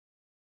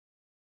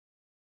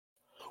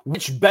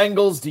Which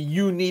Bengals do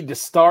you need to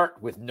start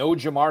with no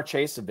Jamar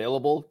Chase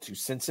available to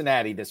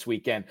Cincinnati this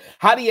weekend?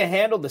 How do you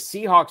handle the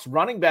Seahawks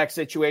running back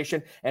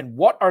situation? And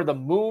what are the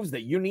moves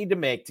that you need to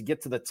make to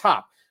get to the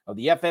top of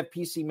the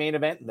FFPC main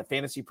event and the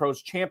Fantasy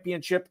Pros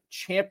Championship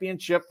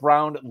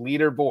round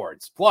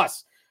leaderboards?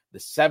 Plus, the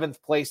 7th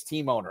place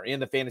team owner in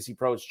the Fantasy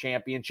Pros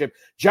Championship,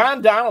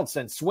 John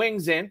Donaldson,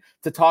 swings in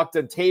to talk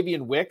to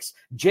Tavian Wicks,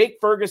 Jake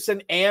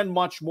Ferguson, and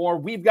much more.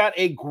 We've got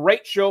a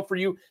great show for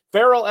you.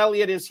 Farrell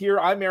Elliott is here.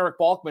 I'm Eric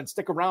Balkman.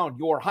 Stick around.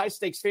 Your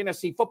high-stakes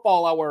fantasy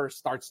football hour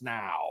starts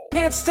now.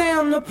 Can't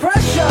stand the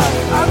pressure.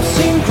 I've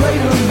seen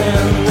greater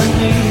men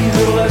than need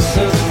a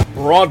lesson.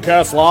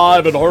 Broadcast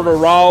live and heard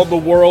around the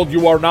world,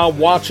 you are now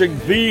watching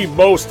the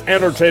most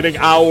entertaining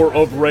hour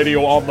of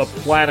radio on the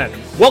planet.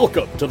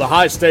 Welcome to the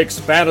High Stakes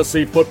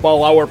Fantasy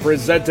Football Hour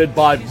presented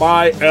by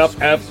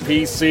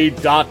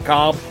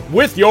MyFFPC.com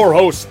with your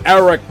hosts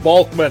Eric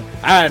Balkman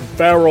and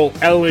Farrell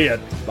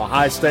Elliott. The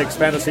High Stakes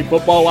Fantasy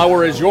Football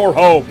Hour is your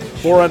home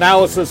for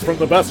analysis from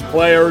the best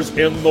players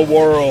in the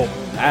world.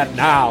 And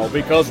now,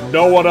 because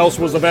no one else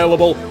was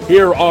available,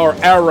 here are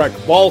Eric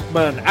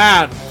Balkman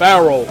and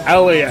Farrell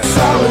Elliott.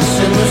 Solace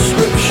in the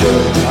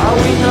scripture. Are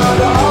we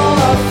not all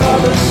our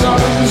father's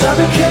sons? I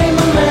became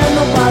a man.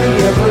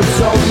 Nobody ever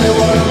told me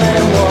what a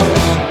man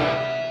was.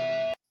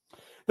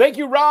 Thank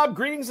you, Rob.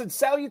 Greetings and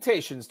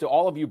salutations to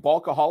all of you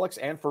Balkaholics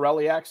and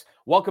Farelliacs.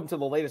 Welcome to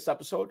the latest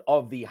episode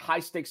of the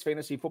High Stakes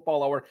Fantasy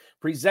Football Hour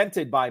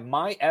presented by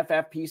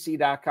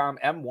MyFFPC.com,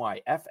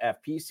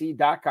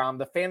 MyFFPC.com,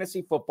 the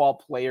Fantasy Football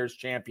Players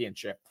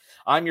Championship.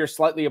 I'm your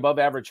slightly above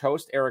average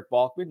host, Eric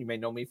Balkman. You may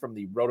know me from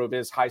the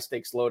RotoViz High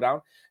Stakes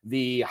Lowdown,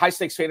 the High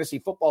Stakes Fantasy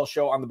Football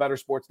Show on the Better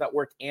Sports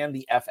Network, and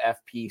the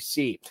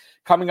FFPC.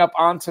 Coming up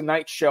on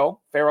tonight's show,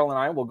 Farrell and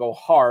I will go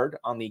hard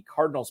on the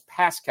Cardinals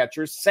pass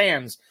catchers,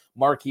 sans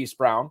Marquise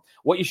Brown,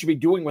 what you should be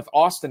doing with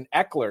Austin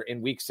Eckler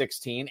in Week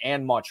 16,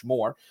 and much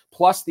more.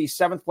 Plus, the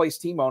 7th place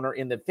team owner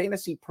in the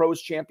Fantasy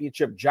Pros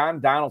Championship, John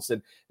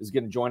Donaldson, is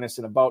going to join us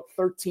in about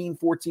 13,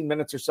 14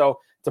 minutes or so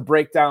to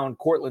break down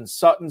Cortland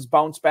Sutton's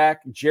bounce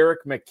back,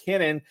 Jerick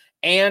McKinnon,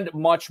 and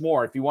much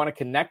more. If you want to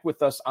connect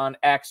with us on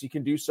X, you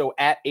can do so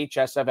at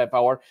HSFF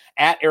Hour,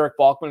 at Eric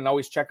Balkman, and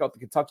always check out the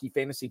Kentucky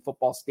Fantasy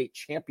Football State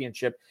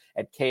Championship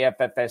at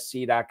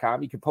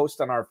KFFSC.com. You can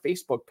post on our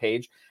Facebook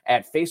page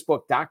at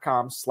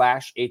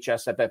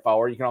facebook.com/HSFF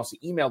Hour. You can also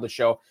email the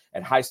show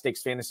at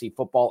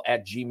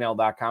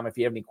highstakesfantasyfootball@gmail.com. If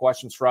you have any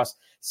questions for us,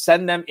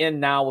 send them in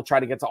now. We'll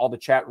try to get to all the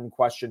chat room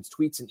questions,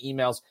 tweets, and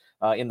emails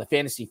in the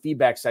fantasy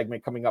feedback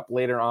segment coming up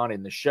later on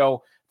in the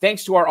show.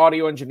 Thanks to our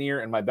audio engineer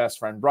and my best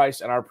friend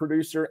Bryce, and our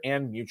producer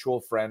and mutual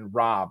friend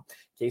Rob. In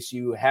case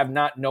you have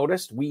not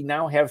noticed, we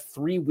now have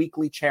 3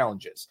 weekly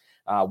challenges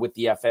with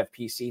the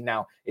FFPC.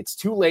 Now, it's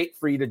too late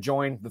for you to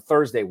join the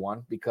Thursday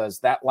one because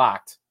that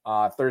locked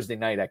Thursday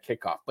night at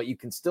kickoff. But you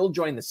can still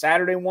join the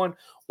Saturday one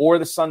or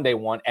the Sunday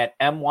one at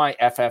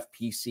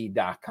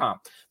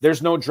MyFFPC.com.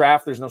 There's no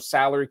draft. There's no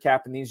salary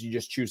cap in these. You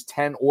just choose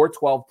 10 or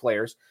 12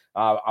 players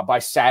by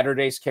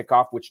Saturday's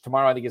kickoff, which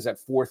tomorrow I think is at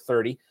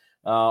 4:30.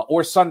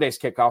 Or Sunday's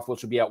kickoff,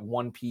 which will be at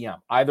 1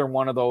 p.m. Either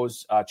one of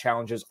those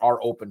challenges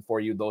are open for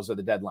you. Those are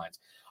the deadlines.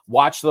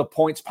 Watch the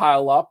points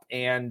pile up,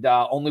 and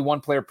only one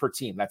player per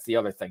team. That's the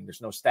other thing. There's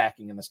no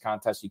stacking in this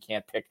contest. You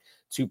can't pick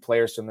 2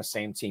 players from the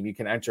same team. You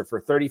can enter for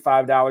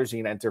 $35. You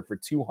can enter for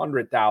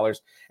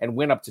 $200 and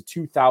win up to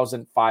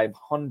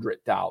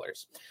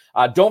 $2,500.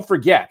 Don't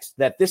forget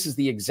that this is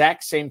the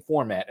exact same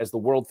format as the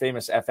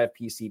world-famous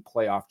FFPC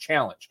Playoff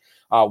Challenge.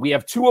 We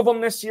have 2 of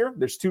them this year.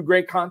 There's 2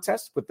 great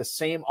contests with the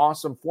same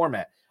awesome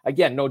format.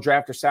 Again, no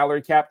draft or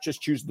salary cap.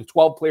 Just choose the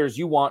 12 players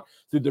you want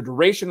through the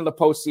duration of the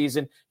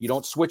postseason. You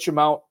don't switch them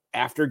out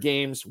after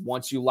games.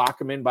 Once you lock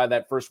them in by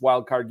that first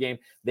wild card game,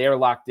 they are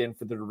locked in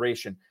for the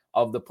duration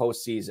of the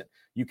postseason.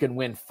 You can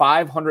win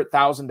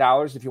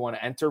 $500,000 if you want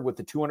to enter with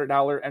the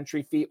 $200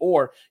 entry fee,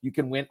 or you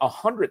can win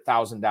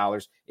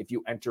 $100,000 if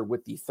you enter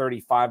with the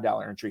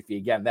 $35 entry fee.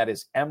 Again, that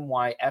is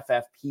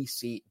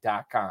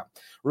MyFFPC.com.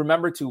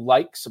 Remember to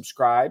like,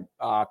 subscribe,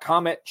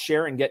 comment,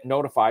 share, and get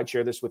notified.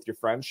 Share this with your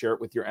friends. Share it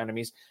with your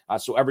enemies.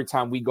 So every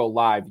time we go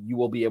live, you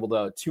will be able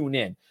to tune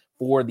in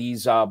for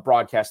these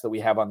broadcasts that we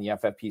have on the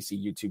FFPC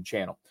YouTube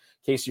channel.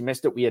 In case you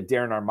missed it, we had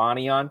Darren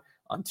Armani on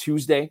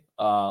Tuesday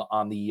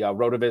on the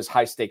RotoViz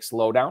High Stakes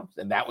Lowdown,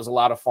 and that was a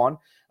lot of fun.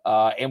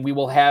 And we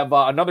will have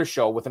another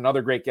show with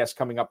another great guest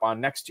coming up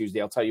on next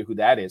Tuesday. I'll tell you who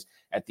that is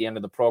at the end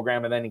of the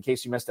program. And then in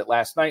case you missed it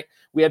last night,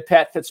 we had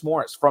Pat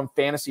Fitzmaurice from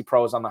Fantasy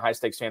Pros on the High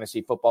Stakes Fantasy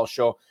Football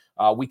Show.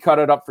 We cut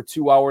it up for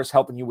 2 hours,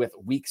 helping you with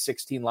Week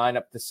 16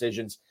 lineup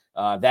decisions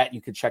that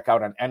you can check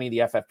out on any of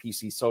the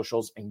FFPC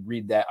socials and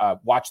read that,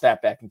 watch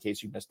that back in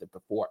case you missed it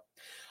before.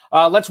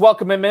 Let's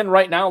welcome him in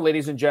right now,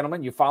 ladies and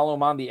gentlemen. You follow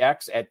him on the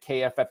X at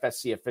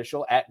KFFSC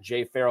Official, at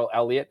J. Farrell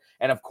Elliott.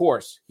 And, of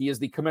course, he is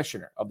the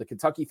commissioner of the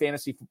Kentucky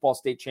Fantasy Football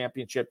State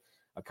Championship,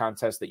 a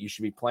contest that you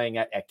should be playing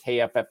at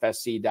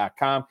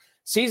KFFSC.com.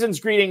 Season's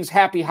greetings,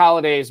 happy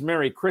holidays,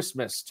 Merry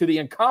Christmas to the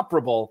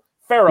incomparable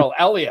Farrell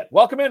Elliott.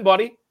 Welcome in,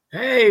 buddy.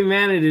 Hey,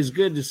 man, it is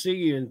good to see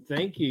you, and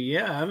thank you.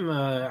 Yeah,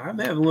 I'm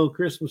having a little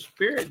Christmas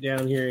spirit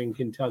down here in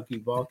Kentucky,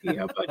 Balky.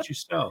 How about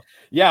yourself?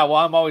 Yeah, well,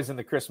 I'm always in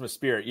the Christmas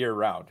spirit year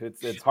round.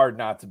 It's hard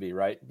not to be,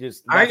 right?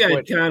 I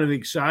got kind of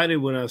excited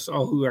when I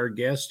saw who our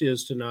guest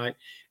is tonight,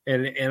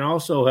 and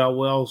also how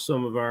well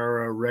some of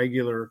our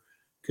regular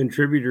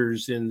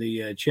contributors in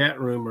the chat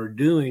room are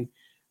doing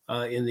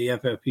in the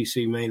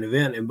FFPC main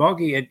event. And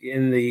Balky,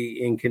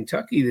 in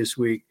Kentucky this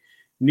week,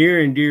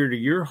 near and dear to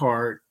your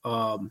heart.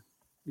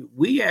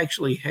 We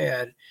actually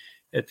had,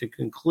 at the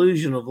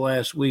conclusion of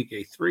last week,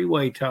 a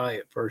three-way tie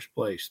at first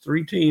place.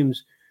 Three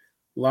teams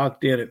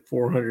locked in at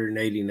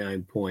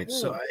 489 points.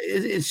 So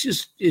it's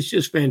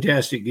just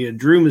fantastic. You know,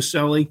 Drew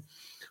Maselli,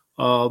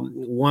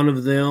 one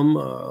of them,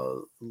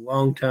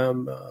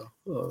 longtime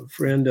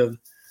friend of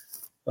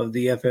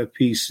the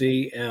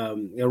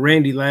FFPC.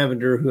 Randy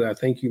Lavender, who I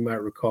think you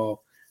might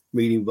recall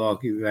meeting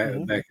Balky back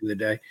in the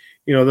day.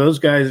 You know, those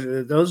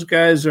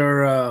guys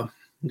are.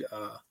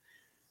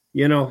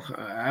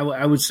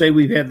 I would say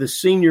we've had the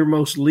senior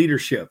most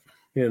leadership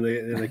in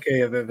the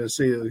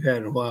KFFSC that we've had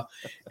in a while.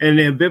 And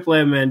then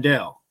Biplab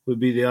Mandel would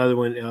be the other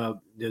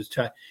one that's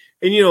tied.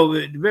 And, you know,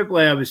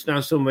 Biplab, it's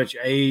not so much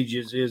age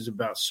as it is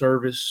about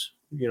service,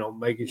 you know,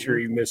 making sure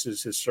he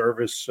misses his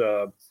service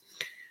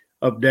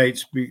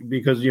updates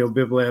because, you know,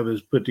 Biplab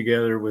is put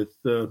together with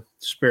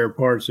spare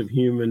parts of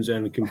humans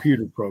and a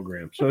computer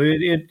program. So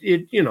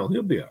it you know,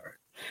 he'll be all right.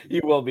 He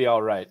will be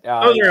all right.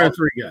 Those are our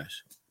three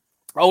guys.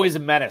 Always a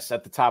menace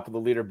at the top of the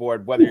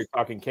leaderboard, whether you're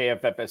talking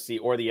KFFSC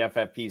or the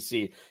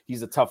FFPC.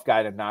 He's a tough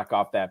guy to knock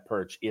off that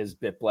perch, is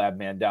Biplab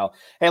Mandel.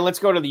 Hey, let's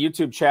go to the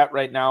YouTube chat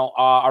right now.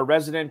 Our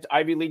resident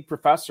Ivy League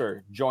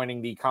professor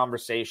joining the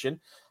conversation.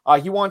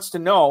 He wants to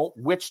know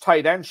which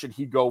tight end should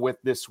he go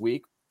with this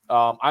week.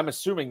 I'm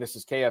assuming this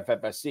is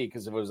KFFSC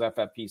because if it was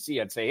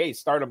FFPC, I'd say, hey,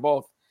 start them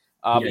both.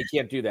 But you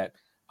can't do that.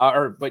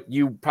 But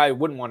you probably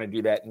wouldn't want to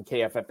do that in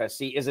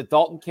KFFSC. Is it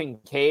Dalton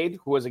Kincaid,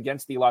 who is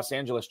against the Los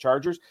Angeles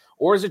Chargers,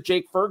 or is it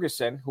Jake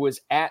Ferguson, who is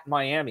at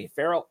Miami?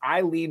 Farrell,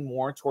 I lean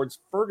more towards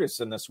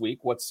Ferguson this week.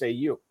 What say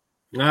you?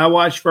 I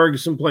watched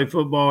Ferguson play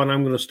football, and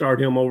I'm going to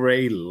start him over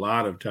a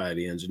lot of tight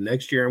ends. And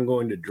next year, I'm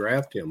going to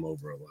draft him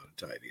over a lot of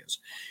tight ends.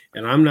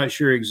 And I'm not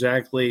sure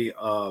exactly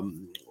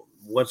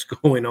what's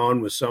going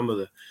on with some of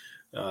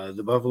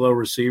the Buffalo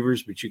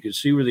receivers, but you can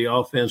see where the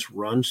offense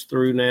runs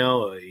through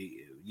now.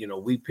 You know,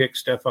 we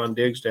picked Stephon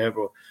Diggs to have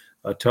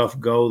a tough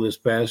go this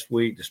past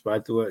week,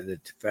 despite the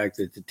fact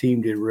that the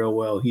team did real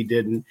well. He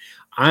didn't.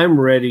 I'm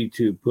ready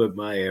to put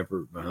my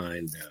effort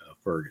behind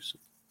Ferguson.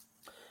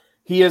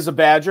 He is a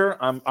Badger.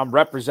 I'm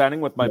representing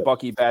with my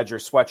Bucky Badger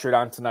sweatshirt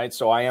on tonight,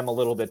 so I am a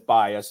little bit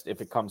biased if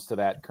it comes to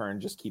that,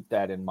 Kern. Just keep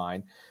that in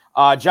mind.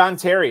 John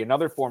Terry,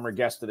 another former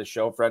guest of the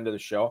show, friend of the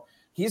show,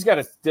 he's got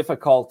a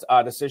difficult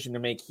decision to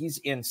make. He's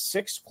in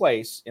sixth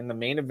place in the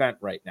main event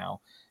right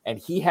now, and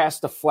he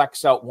has to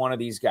flex out one of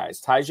these guys,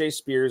 Tyjae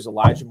Spears,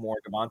 Elijah Moore,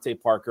 Devontae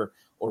Parker,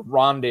 or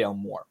Rondale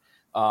Moore.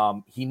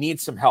 He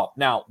needs some help.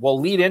 Now, we'll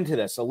lead into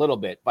this a little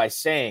bit by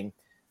saying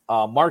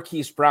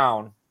Marquise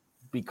Brown,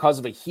 because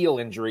of a heel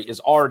injury, is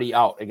already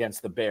out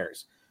against the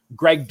Bears.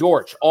 Greg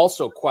Dortch,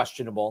 also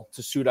questionable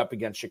to suit up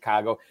against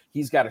Chicago.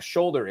 He's got a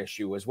shoulder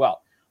issue as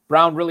well.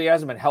 Brown really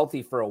hasn't been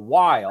healthy for a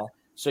while,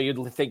 so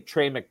you'd think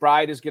Trey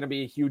McBride is going to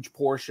be a huge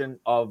portion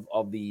of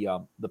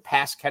the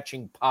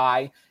pass-catching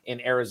pie in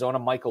Arizona.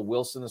 Michael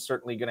Wilson is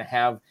certainly going to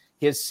have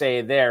his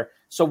say there.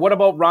 So what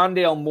about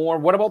Rondale Moore?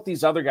 What about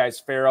these other guys,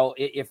 Farrell?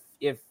 If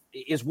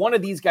is one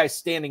of these guys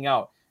standing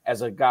out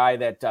as a guy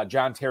that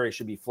John Terry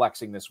should be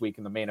flexing this week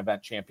in the main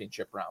event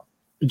championship round?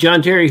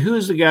 John Terry,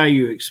 who's the guy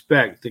you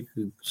expect that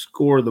could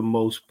score the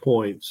most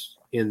points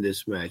in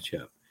this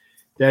matchup?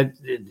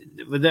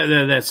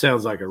 That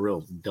sounds like a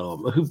real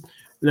dumb.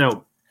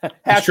 No.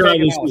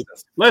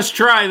 Let's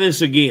try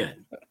this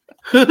again.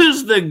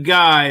 Who's the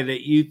guy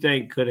that you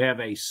think could have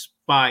a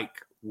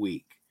spike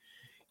week?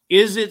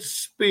 Is it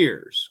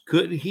Spears?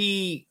 Could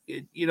he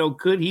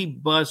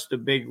bust a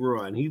big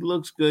run? He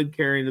looks good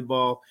carrying the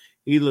ball.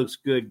 He looks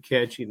good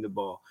catching the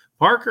ball.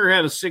 Parker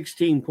had a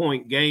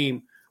 16-point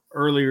game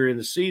earlier in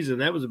the season.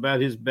 That was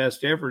about his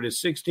best effort. Is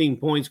 16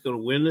 points going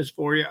to win this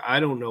for you? I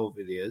don't know if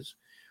it is.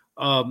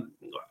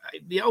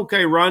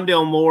 Okay,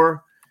 Rondale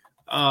Moore.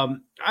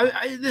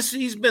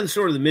 He's been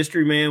sort of the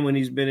mystery man when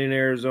he's been in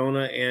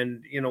Arizona,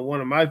 and you know, one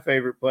of my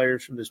favorite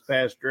players from this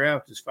past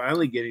draft is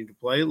finally getting to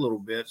play a little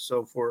bit.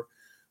 So for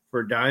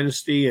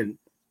Dynasty and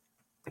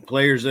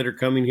players that are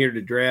coming here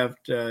to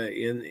draft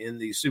in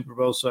the Super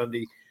Bowl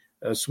Sunday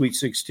Sweet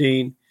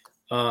 16,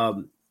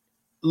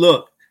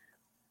 look,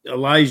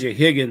 Elijah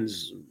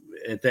Higgins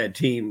at that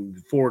team,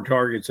 4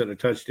 targets and a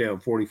touchdown,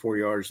 44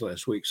 yards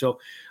last week. So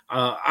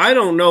I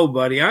don't know,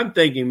 buddy. I'm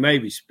thinking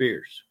maybe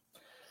Spears.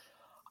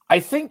 I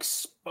think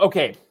Spears,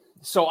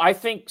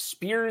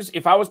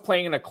 if I was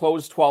playing in a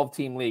closed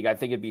 12-team league, I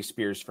think it'd be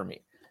Spears for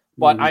me.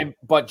 But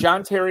but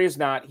John Terry is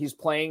not. He's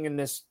playing in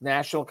this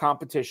national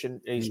competition.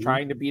 He's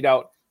trying to beat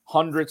out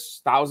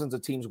hundreds, thousands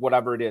of teams,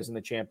 whatever it is, in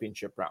the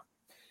championship round.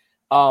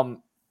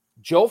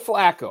 Joe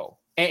Flacco,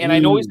 And I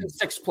know he's in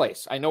sixth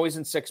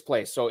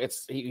place. So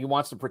he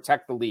wants to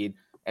protect the lead,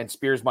 and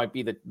Spears might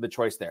be the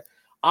choice there.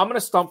 I'm going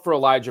to stump for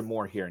Elijah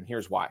Moore here, and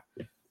here's why.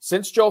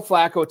 Since Joe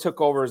Flacco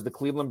took over as the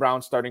Cleveland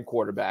Browns starting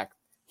quarterback,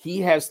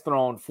 he has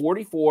thrown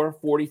 44,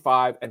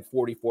 45, and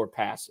 44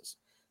 passes.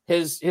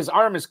 His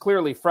arm is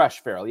clearly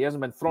fresh, Farrell. He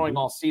hasn't been throwing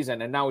all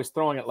season, and now he's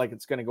throwing it like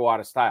it's going to go out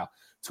of style.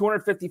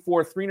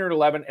 254,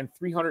 311, and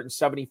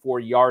 374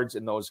 yards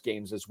in those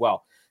games as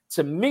well.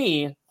 To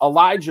me,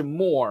 Elijah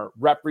Moore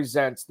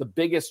represents the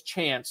biggest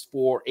chance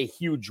for a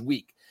huge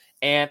week.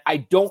 And I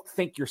don't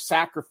think you're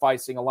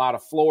sacrificing a lot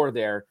of floor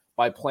there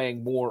by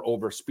playing Moore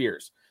over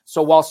Spears.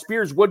 So while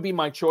Spears would be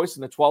my choice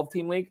in the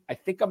 12-team league, I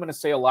think I'm going to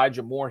say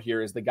Elijah Moore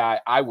here is the guy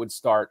I would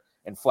start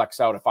and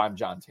flex out if I'm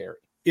John Terry.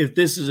 If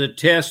this is a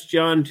test,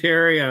 John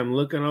Terry, I'm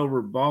looking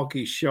over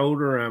Balky's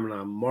shoulder.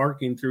 I'm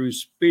marking through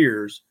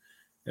Spears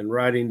and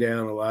writing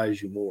down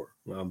Elijah Moore.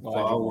 I'm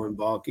following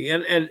Balky.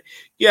 And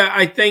yeah,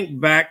 I think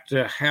back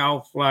to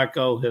how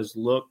Flacco has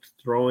looked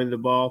throwing the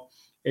ball.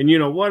 And,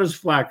 what has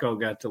Flacco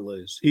got to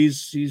lose?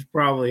 He's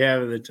probably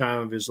having the time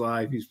of his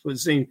life. He's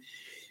seen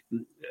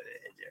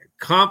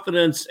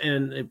confidence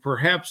and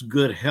perhaps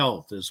good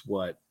health is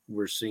what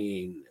we're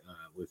seeing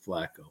with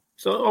Flacco.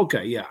 So,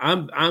 okay, yeah,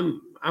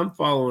 I'm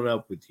following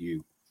up with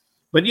you.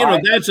 But,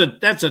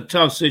 that's a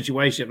tough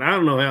situation. I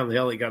don't know how the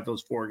hell he got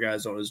those 4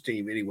 guys on his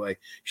team anyway.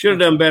 Should have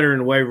done better in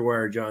the waiver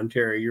wire, John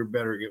Terry. You're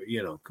better,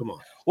 come on.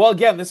 Well,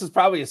 again, this is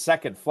probably a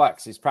second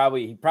flex. He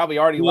probably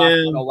already locked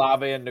in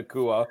Olave and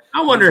Nakua.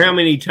 I wonder how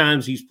many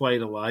times he's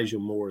played Elijah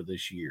Moore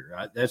this year.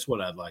 That's what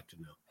I'd like to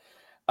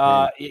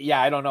know.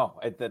 Yeah, I don't know.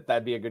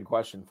 That'd be a good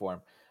question for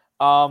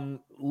him.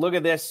 Look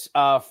at this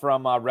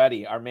from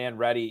Reddy, our man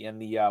Reddy, in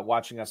the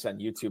watching us on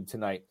YouTube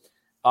tonight.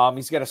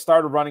 He's got a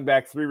starter running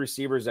back, 3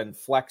 receivers, and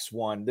flex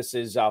 1. This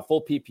is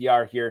full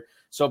PPR here.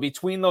 So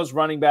between those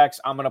running backs,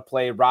 I'm going to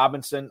play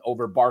Robinson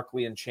over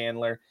Barkley and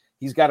Chandler.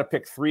 He's got to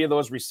pick 3 of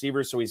those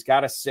receivers, so he's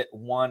got to sit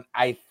 1.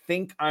 I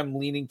think I'm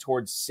leaning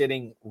towards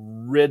sitting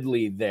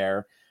Ridley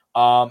there.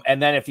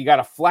 And then if you got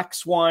a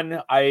flex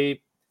 1, I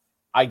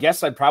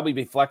guess I'd probably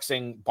be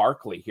flexing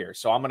Barkley here.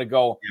 So I'm going to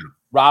go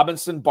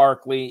Robinson,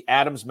 Barkley,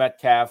 Adams,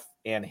 Metcalf,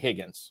 and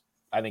Higgins.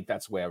 I think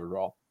that's the way I would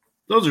roll.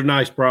 Those are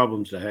nice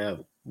problems to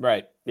have.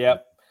 Right.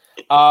 Yep.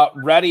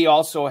 Reddy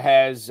also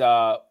has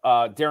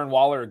Darren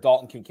Waller or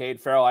Dalton Kincaid.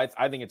 Farrell, I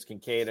think it's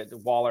Kincaid.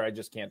 Waller, I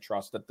just can't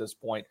trust at this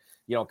point.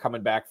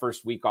 Coming back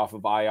first week off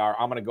of IR.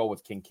 I'm going to go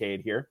with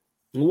Kincaid here.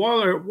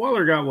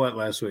 Waller got what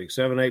last week?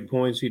 7-8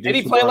 points. Did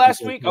he play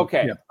last week?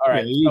 Okay. Yeah. All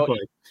right. Yeah, he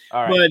played.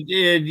 All right.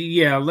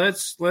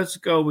 But let's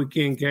go with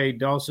Kincaid.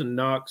 Dawson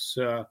Knox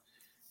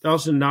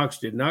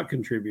did not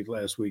contribute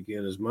last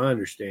weekend, is my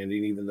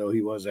understanding, even though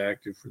he was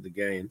active for the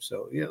game.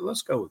 So yeah,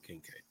 let's go with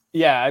Kincaid.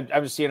 Yeah,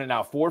 I'm seeing it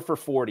now. 4 for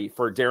 40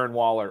 for Darren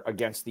Waller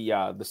against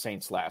the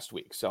Saints last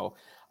week. So,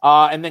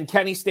 and then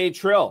Kenny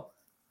Trill,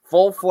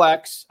 full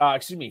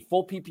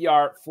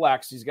PPR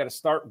flex. He's got to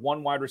start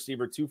 1 wide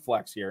receiver, 2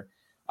 flex here.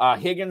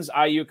 Higgins,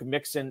 Ayuk,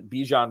 Mixon,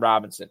 Bijan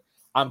Robinson.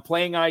 I'm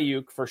playing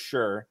Ayuk for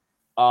sure.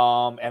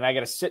 And I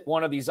got to sit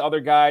one of these other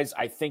guys.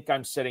 I think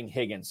I'm sitting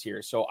Higgins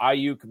here. So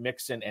Ayuk,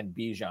 Mixon, and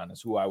Bijan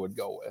is who I would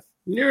go with.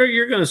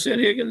 You're going to sit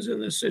Higgins in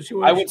this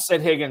situation? I would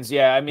sit Higgins,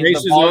 yeah. I mean,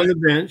 Chase is on the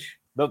bench.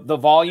 The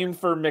volume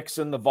for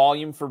Mixon, the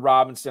volume for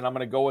Robinson, I'm going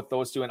to go with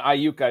those 2. And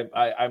Ayuk,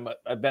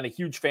 I've been a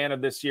huge fan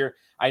of this year.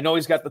 I know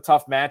he's got the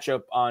tough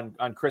matchup on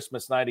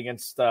Christmas night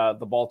against the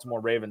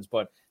Baltimore Ravens,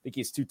 but I think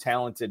he's too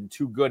talented and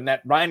too good. And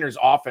that Reiner's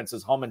offense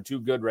is humming too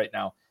good right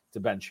now to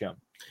bench him.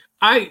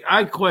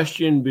 I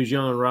question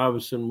Bijan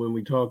Robinson when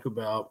we talk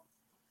about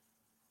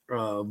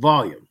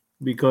volume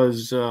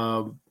because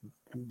 60%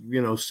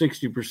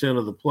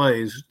 of the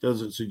plays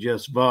doesn't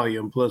suggest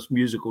volume, plus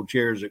musical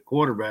chairs at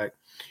quarterback.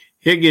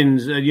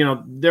 Higgins,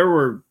 there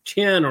were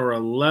 10 or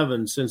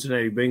 11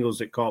 Cincinnati Bengals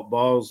that caught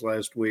balls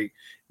last week,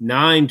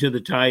 9 to the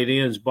tight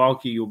ends.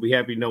 Balky, you'll be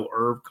happy to know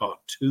Irv caught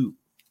 2.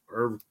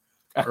 Irv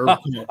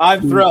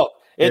I'm thrilled.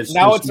 It's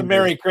a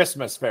Merry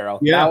Christmas, Farrell.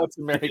 Yeah. Now it's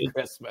a Merry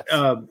Christmas.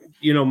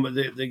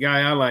 The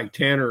guy I like,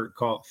 Tanner,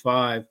 caught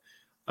 5.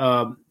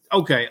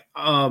 Okay.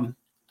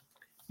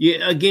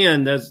 Yeah,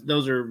 again,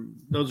 those are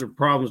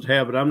problems to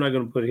have, but I'm not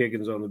going to put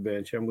Higgins on the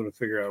bench. I'm going to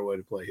figure out a way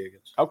to play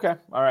Higgins. Okay.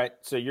 All right.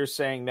 So you're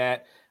saying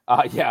that,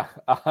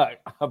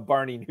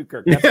 Barney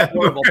Newkirk. That's a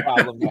horrible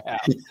problem to have.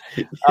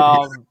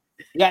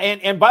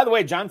 And by the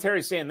way, John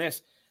Terry's saying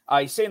this.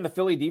 He's saying the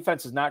Philly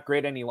defense is not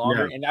great any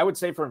longer. Yeah. And I would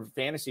say for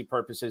fantasy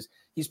purposes,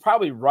 he's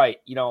probably right.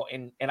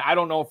 And I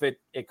don't know if it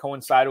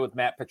coincided with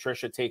Matt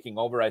Patricia taking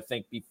over. I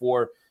think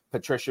before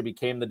Patricia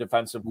became the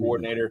defensive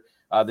coordinator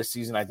this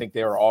season, I think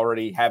they were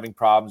already having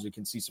problems. You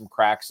can see some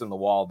cracks in the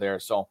wall there.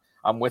 So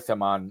I'm with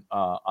him on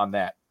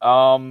that.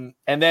 And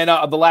then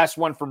the last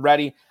one from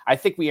Reddy, I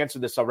think we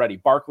answered this already.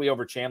 Barkley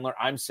over Chandler.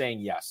 I'm saying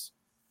yes.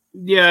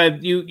 Yeah,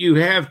 you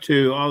have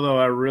to, although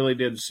I really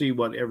did see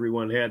what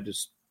everyone had to.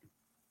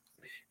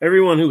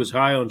 Everyone who was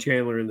high on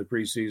Chandler in the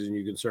preseason,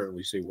 you can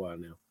certainly see why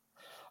now.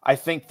 I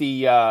think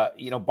the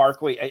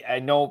Barkley. I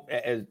know,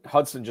 as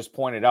Hudson just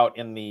pointed out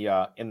in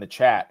the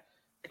chat,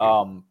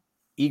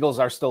 Eagles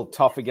are still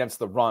tough against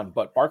the run,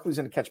 but Barkley's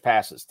going to catch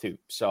passes too.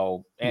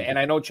 So, and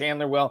I know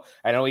Chandler will.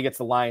 I know he gets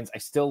the Lions. I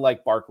still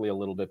like Barkley a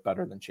little bit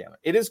better than Chandler.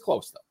 It is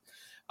close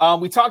though.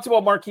 We talked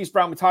about Marquise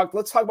Brown.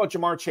 Let's talk about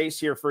Jamar Chase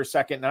here for a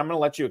second, and I'm going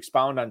to let you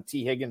expound on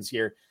T. Higgins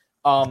here.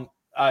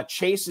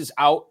 Chase is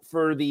out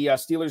for the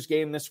Steelers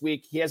game this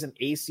week. He has an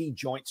AC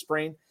joint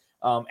sprain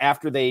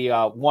after they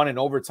won in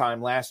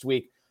overtime last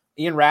week.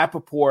 Ian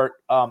Rappaport,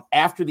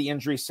 after the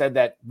injury, said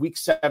that week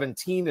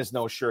 17 is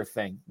no sure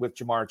thing with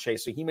Jamar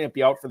Chase, so he may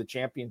be out for the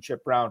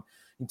championship round.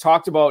 He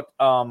talked about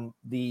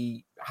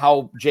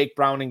how Jake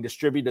Browning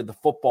distributed the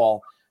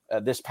football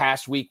this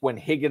past week when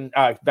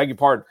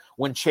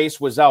when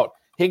Chase was out.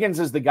 Higgins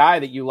is the guy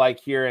that you like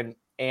here,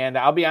 and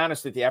I'll be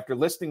honest with you, after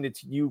listening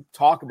to you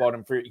talk about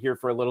him here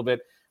for a little bit,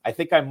 I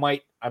think I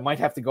might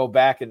have to go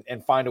back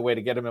and find a way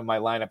to get him in my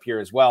lineup here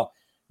as well.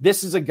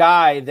 This is a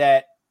guy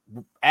that,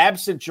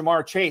 absent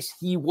Jamar Chase,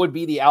 he would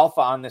be the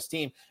alpha on this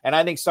team. And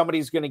I think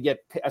somebody's going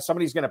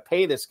to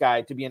pay this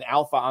guy to be an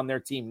alpha on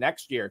their team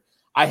next year.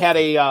 I had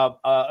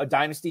a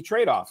dynasty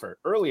trade offer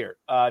earlier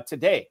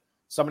today.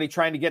 Somebody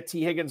trying to get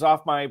T. Higgins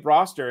off my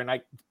roster. And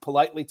I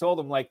politely told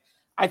him,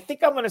 I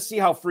think I'm going to see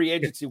how free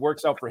agency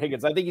works out for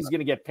Higgins. I think he's going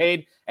to get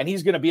paid and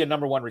he's going to be a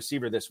number one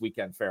receiver this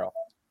weekend, Farrell.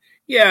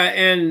 Yeah.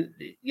 And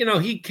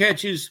he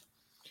catches,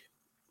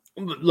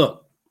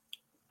 look,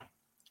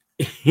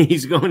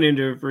 he's going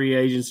into a free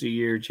agency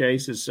year.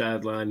 Chase is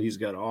sidelined. He's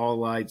got all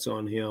lights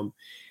on him.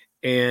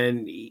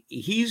 And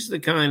he's the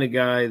kind of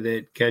guy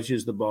that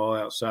catches the ball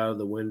outside of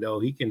the window.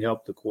 He can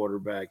help the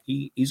quarterback.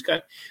 He's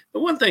got the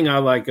one thing I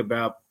like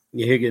about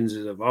Higgins,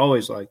 is I've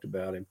always liked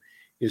about him,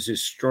 is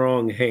his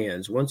strong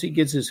hands. Once he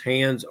gets his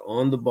hands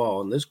on the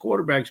ball, and this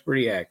quarterback's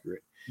pretty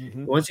accurate.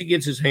 Mm-hmm. Once he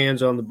gets his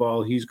hands on the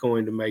ball, he's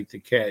going to make the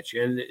catch.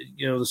 And,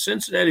 the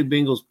Cincinnati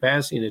Bengals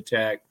passing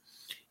attack,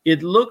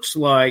 it looks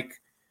like,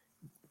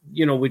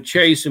 with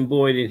Chase and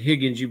Boyd and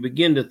Higgins, you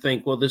begin to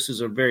think, well, this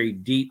is a very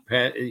deep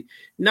pass.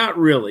 Not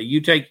really.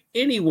 You take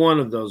any one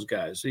of those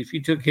guys. If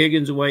you took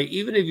Higgins away,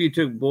 even if you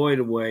took Boyd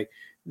away,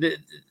 the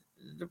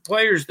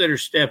players that are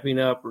stepping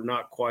up are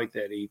not quite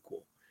that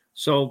equal.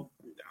 So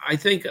I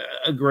think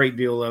a great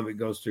deal of it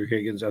goes through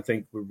Higgins. I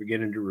think we're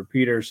beginning to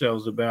repeat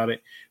ourselves about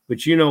it.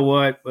 But you know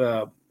what?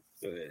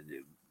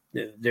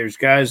 There's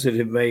guys that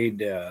have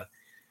made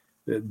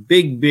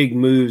big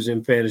moves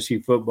in fantasy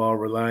football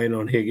relying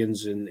on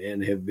Higgins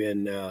and have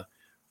been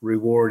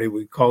rewarded.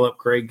 We call up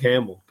Craig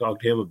Campbell, talk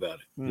to him about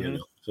it. Mm-hmm.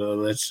 So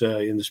let's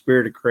in the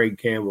spirit of Craig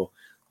Campbell,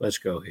 let's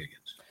go Higgins.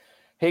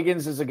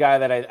 He's is a guy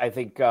that I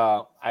think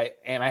I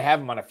have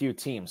him on a few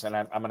teams, and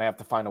I'm going to have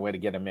to find a way to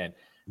get him in.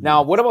 Mm-hmm.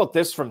 Now, what about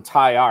this from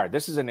Ty R?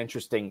 This is an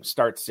interesting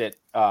start-sit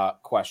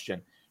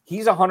question.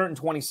 He's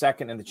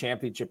 122nd in the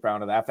championship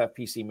round of the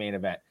FFPC main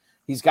event.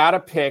 He's got to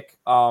pick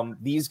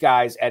these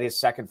guys at his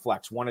second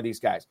flex, one of these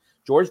guys.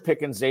 George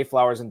Pickens, Zay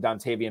Flowers, and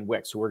Dontavian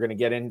Wicks, who we're going to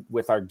get in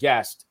with our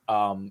guest,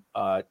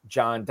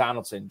 John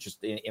Donaldson,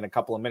 just in a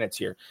couple of minutes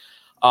here.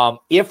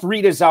 If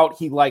Reed is out,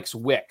 he likes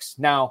Wicks.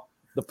 Now,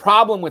 the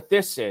problem with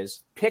this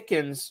is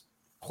Pickens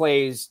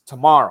plays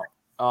tomorrow.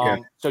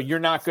 So you're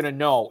not going to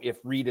know if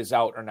Reed is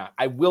out or not.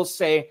 I will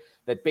say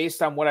that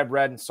based on what I've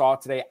read and saw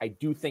today, I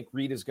do think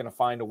Reed is going to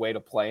find a way to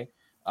play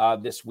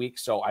this week,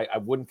 so I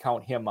wouldn't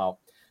count him out.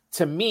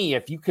 To me,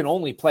 if you can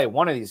only play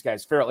one of these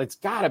guys, Farrell, it's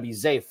got to be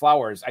Zay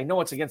Flowers. I know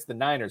it's against the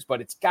Niners,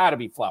 but it's got to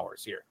be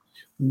Flowers here.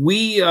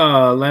 We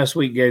last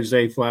week gave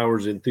Zay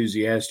Flowers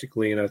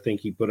enthusiastically, and I think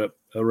he put up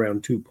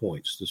around 2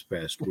 points this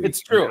past week.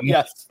 It's true,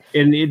 yes.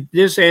 And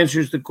this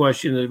answers the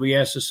question that we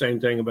asked the same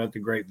thing about the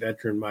great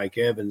veteran Mike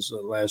Evans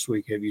last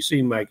week. Have you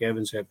seen Mike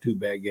Evans have 2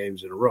 bad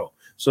games in a row?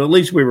 So at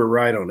least we were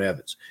right on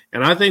Evans.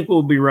 And I think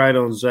we'll be right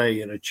on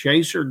Zay in a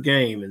chaser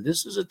game. And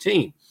this is a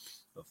team.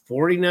 The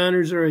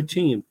 49ers are a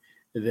team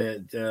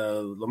that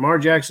Lamar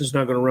Jackson's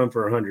not going to run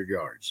for 100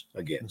 yards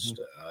against.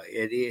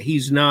 Mm-hmm.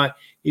 He's not.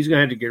 He's going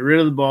to have to get rid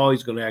of the ball.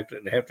 He's going to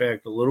have to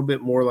act a little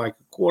bit more like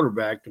a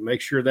quarterback to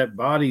make sure that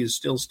body is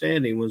still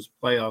standing when the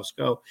playoffs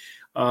go.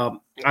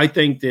 I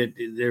think that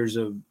there's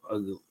a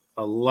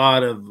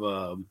lot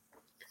of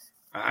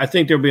I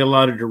think there'll be a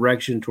lot of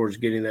direction towards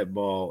getting that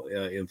ball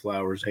in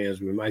Flowers'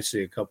 hands. We might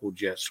see a couple of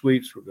jet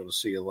sweeps. We're going to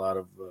see a lot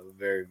of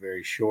very,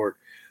 very short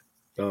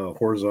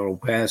horizontal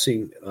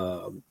passing.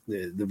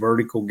 The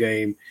vertical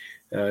game,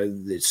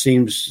 it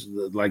seems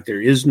like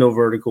there is no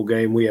vertical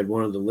game. We had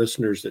one of the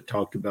listeners that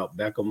talked about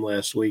Beckham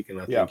last week,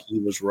 and I think he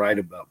was right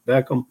about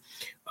Beckham.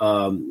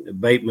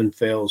 Bateman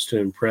fails to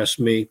impress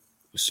me.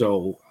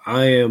 So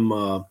I am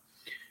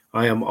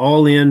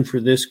all in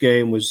for this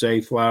game with Zay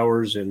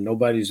Flowers, and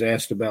nobody's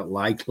asked about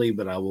Likely,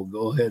 but I will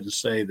go ahead and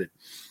say that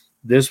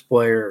this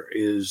player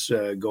is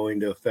going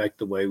to affect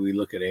the way we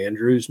look at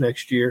Andrews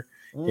next year.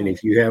 And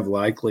if you have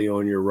Likely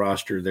on your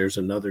roster, there's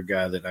another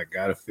guy that I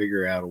got to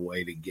figure out a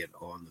way to get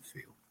on the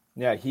field.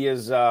 Yeah, he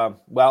is.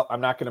 Well,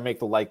 I'm not going to make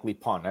the likely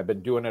pun. I've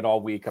been doing it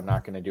all week. I'm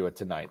not going to do it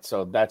tonight.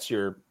 So that's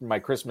my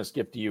Christmas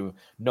gift to you.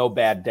 No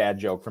bad dad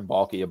joke from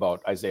Balky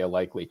about Isaiah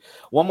Likely.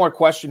 One more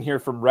question here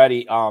from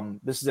Reddy.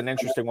 This is an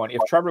interesting one.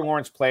 If Trevor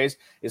Lawrence plays,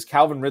 is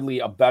Calvin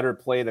Ridley a better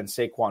play than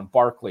Saquon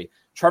Barkley?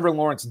 Trevor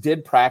Lawrence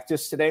did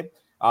practice today.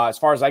 As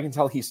far as I can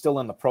tell, he's still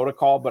in the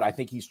protocol, but I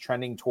think he's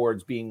trending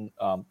towards being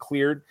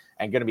cleared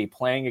and going to be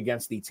playing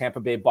against the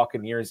Tampa Bay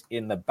Buccaneers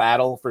in the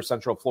battle for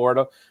Central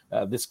Florida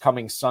this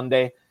coming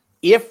Sunday.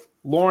 If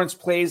Lawrence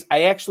plays,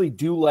 I actually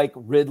do like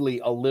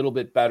Ridley a little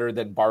bit better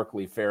than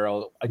Barkley,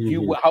 Farrell.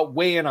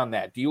 Weigh in on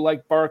that. Do you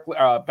like Barkley?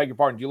 Beg your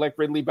pardon. Do you like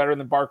Ridley better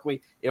than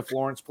Barkley if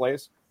Lawrence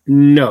plays?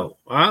 No,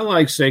 I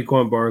like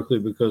Saquon Barkley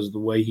because of the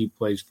way he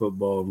plays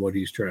football and what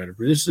he's trying to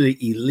do. This is an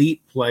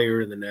elite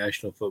player in the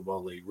National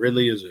Football League.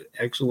 Ridley is an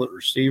excellent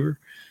receiver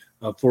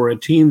for a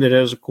team that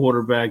has a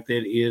quarterback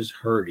that is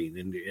hurting.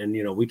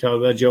 And we talk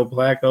about Joe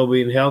Flacco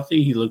being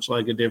healthy. He looks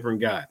like a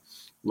different guy.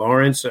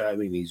 Lawrence, I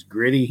mean, he's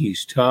gritty,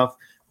 he's tough,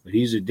 but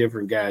he's a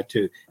different guy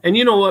too. And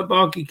you know what,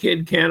 Balky?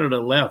 Kid Canada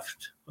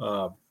left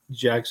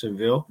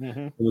Jacksonville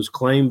and was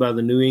claimed by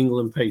the New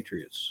England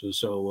Patriots.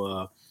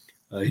 So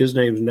his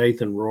name's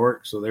Nathan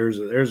Rourke. So there's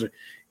a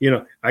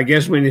I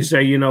guess when you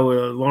say,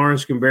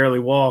 Lawrence can barely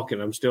walk and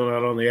I'm still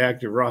not on the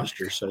active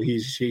roster. So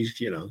he's he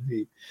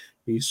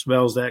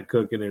smells that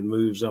cooking and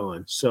moves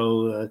on.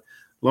 So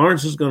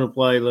Lawrence is going to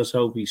play. Let's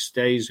hope he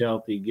stays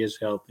healthy, gets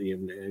healthy,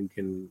 and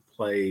can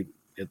play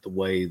at the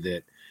way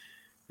that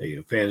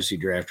fantasy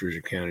drafters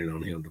are counting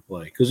on him to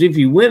play. Because if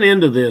you went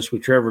into this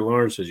with Trevor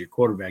Lawrence as your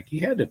quarterback, you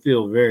had to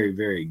feel very,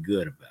 very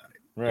good about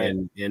it. Right.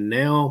 And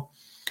now,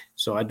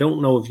 so I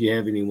don't know if you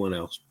have anyone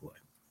else to play.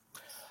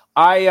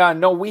 I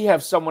know we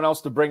have someone else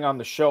to bring on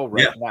the show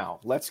now.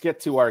 Let's get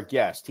to our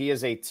guest. He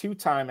is a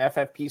two-time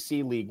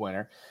FFPC league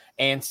winner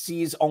and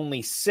sees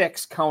only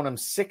six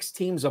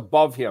teams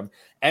above him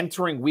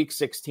entering Week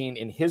 16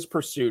 in his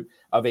pursuit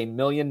of $1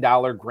 million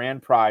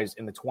grand prize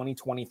in the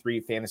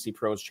 2023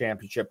 FantasyPros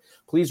Championship.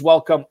 Please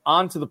welcome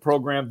onto the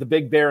program the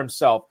Big Bear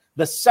himself,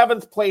 the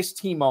seventh-place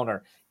team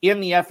owner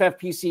in the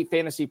FFPC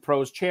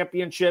FantasyPros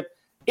Championship.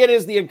 It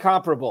is the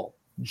incomparable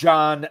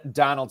John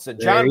Donaldson.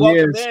 John,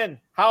 welcome in.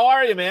 How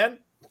are you, man?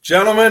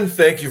 Gentlemen,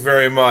 thank you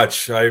very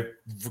much. I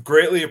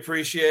greatly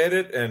appreciate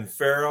it. And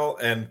Farrell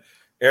and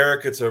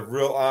Eric, it's a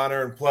real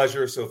honor and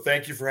pleasure. So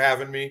thank you for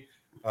having me.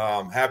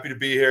 Happy to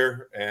be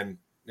here and,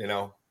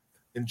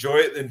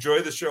 enjoy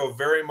the show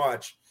very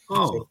much.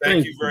 So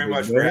thank you very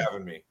much for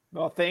having me.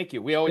 Well, thank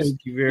you. We always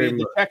read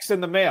the checks in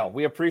the mail.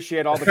 We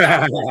appreciate all the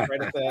comments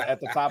right at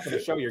the top of the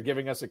show. You're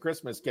giving us a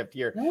Christmas gift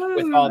here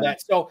with all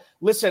that. So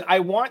listen, I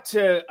want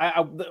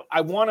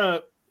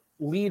to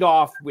lead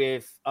off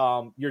with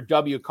your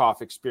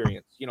WCOF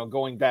experience,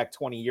 going back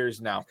 20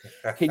 years now.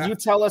 Can you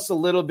tell us a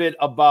little bit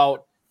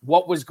about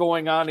what was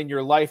going on in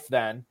your life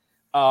then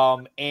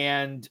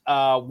and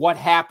what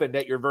happened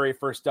at your very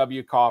first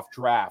WCOF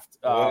draft?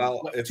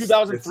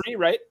 2003,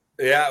 right?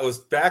 Yeah, it was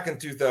back in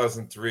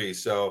 2003.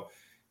 So,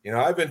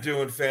 I've been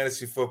doing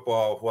fantasy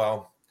football.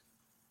 Well,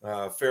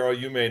 Farrell,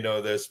 you may know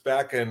this,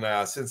 back in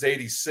since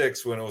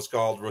 '86 when it was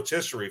called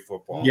rotisserie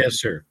football. Yes,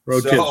 sir.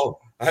 Rotisserie. So,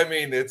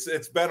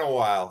 it's been a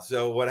while.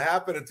 So what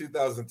happened in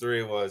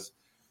 2003 was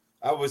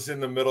I was in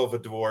the middle of a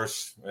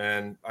divorce,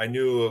 and I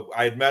knew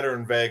I had met her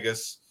in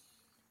Vegas,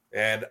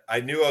 and I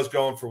knew I was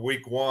going for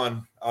Week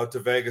 1 out to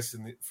Vegas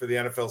for the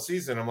NFL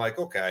season. I'm like,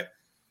 okay,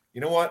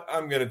 you know what?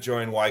 I'm going to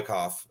join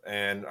Wyckoff,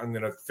 and I'm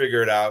going to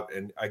figure it out.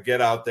 And I get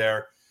out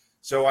there.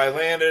 So I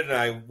landed and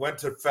I went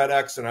to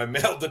FedEx and I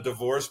mailed the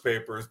divorce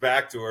papers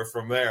back to her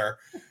from there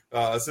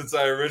since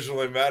I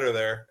originally met her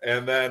there.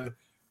 And then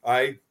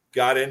I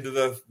got into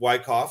the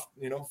Wyckoff,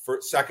 for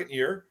second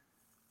year.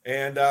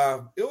 And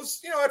it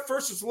was, at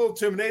first it's a little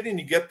intimidating.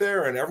 You get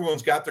there and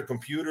everyone's got their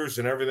computers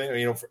and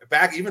everything,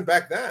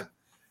 back then.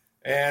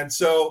 And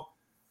so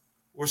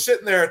we're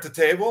sitting there at the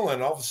table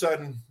and all of a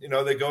sudden,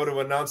 they go to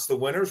announce the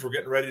winners. We're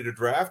getting ready to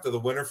draft the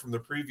winner from the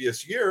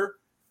previous year.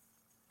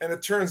 And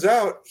it turns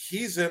out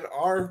he's in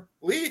our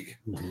league.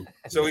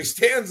 So he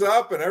stands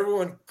up and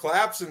everyone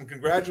claps and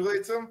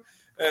congratulates him.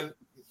 And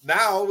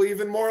now a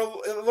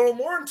little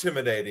more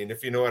intimidating,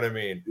 if you know what I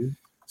mean.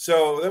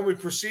 So then we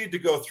proceed to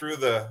go through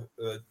the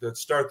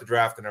start the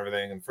draft and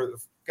everything. And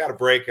got a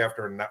break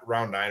after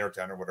round 9 or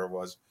 10 or whatever it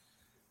was.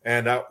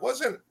 And it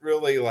wasn't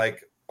really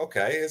like,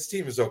 okay, his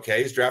team is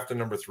okay. He's drafted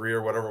number 3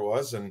 or whatever it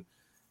was. And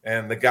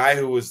the guy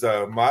who was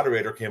the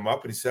moderator came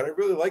up and he said, I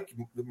really like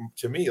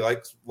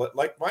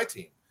my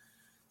team.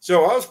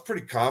 So I was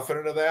pretty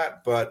confident of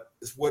that. But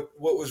what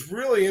was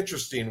really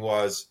interesting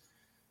was,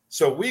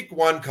 so Week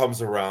 1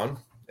 comes around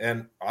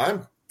and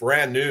I'm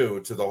brand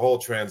new to the whole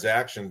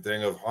transaction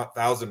thing of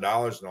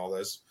 $1,000 and all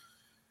this.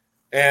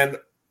 And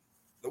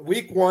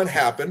Week 1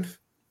 happened.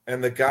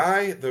 And the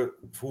guy who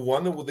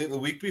won the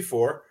week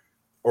before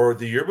or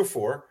the year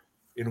before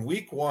in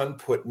Week 1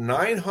 put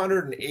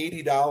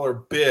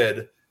 $980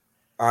 bid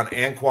on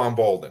Anquan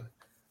Bolden.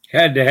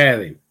 Had to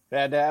have him.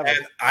 And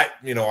I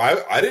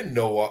didn't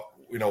know what,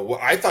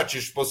 I thought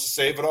you're supposed to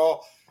save it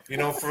all,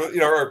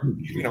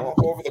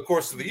 over the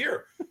course of the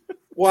year.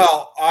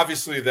 Well,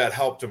 obviously that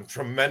helped him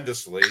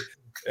tremendously.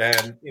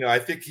 And, I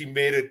think he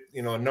made it,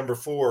 number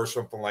 4 or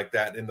something like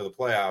that into the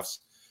playoffs.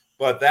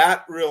 But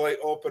that really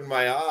opened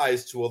my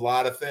eyes to a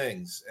lot of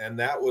things. And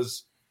that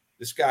was,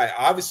 this guy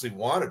obviously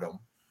wanted him.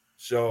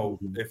 So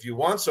if you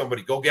want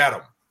somebody, go get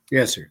him.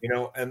 Yes, sir.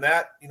 And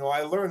that,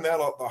 I learned that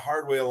the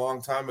hard way a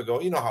long time ago.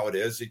 You know how it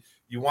is.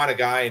 You want a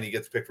guy and he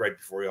gets picked right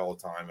before you all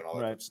the time and all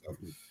that kind of stuff.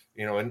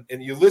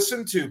 And you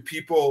listen to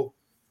people,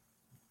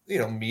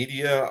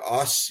 media,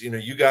 us,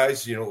 you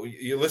guys,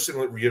 you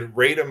listen, you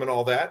rate them and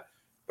all that.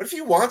 But if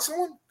you want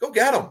someone, go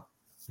get them.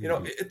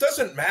 It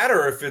doesn't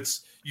matter if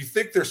it's, you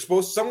think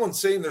someone's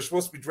saying they're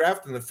supposed to be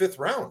drafted in the 5th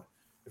round.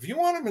 If you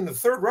want them in the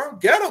 3rd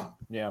round, get them.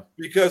 Yeah.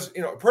 Because,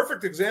 a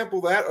perfect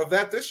example of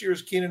that this year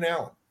is Keenan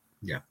Allen.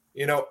 Yeah.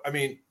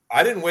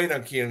 I didn't wait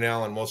on Keenan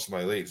Allen most of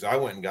my leagues. I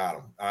went and got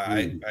him.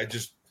 I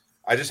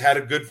just had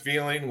a good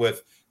feeling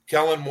with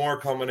Kellen Moore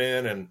coming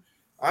in, and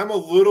I'm a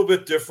little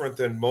bit different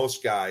than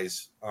most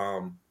guys.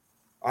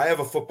 I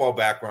have a football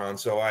background,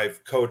 so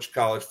I've coached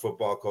college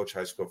football, coached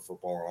high school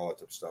football, and all that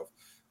type of stuff.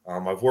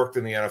 I've worked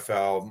in the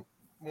NFL,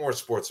 more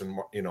sports and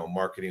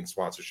marketing,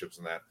 sponsorships,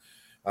 and that.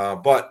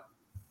 But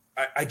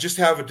I just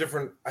have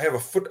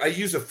I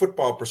use a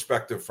football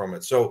perspective from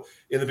it. So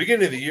in the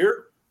beginning of the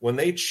year, when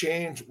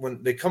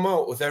they come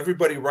out with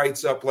everybody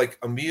writes up like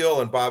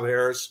Emil and Bob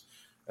Harris,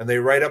 and they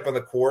write up on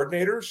the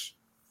coordinators,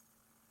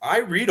 I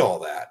read all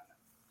that.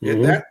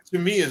 And that to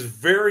me is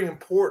very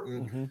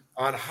important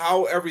on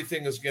how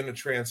everything is going to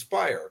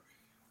transpire.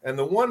 And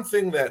the one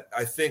thing that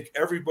I think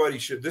everybody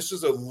should, this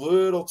is a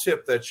little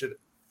tip that should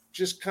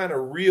just kind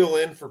of reel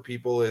in for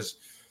people, is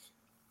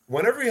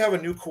whenever you have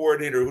a new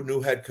coordinator, a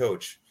new head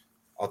coach,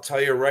 I'll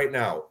tell you right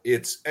now,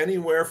 it's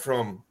anywhere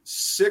from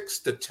 6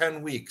 to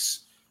 10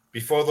 weeks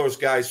before those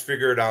guys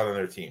figure it out on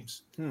their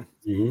teams.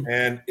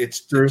 And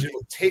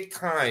it'll take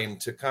time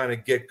to kind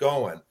of get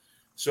going.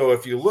 So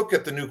if you look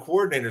at the new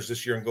coordinators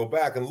this year and go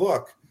back and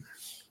look,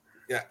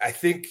 I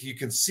think you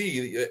can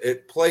see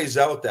it plays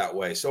out that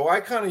way. So I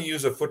kind of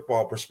use a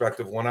football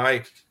perspective when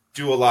I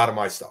do a lot of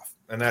my stuff.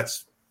 And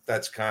that's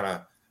kind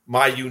of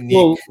my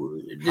unique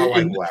how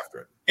I go after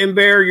it. And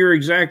Bear, you're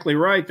exactly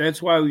right.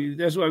 That's why we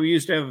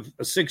used to have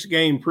a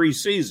 6-game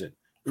preseason.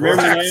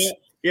 Remember that?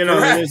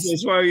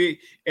 That's why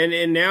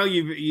and now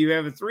you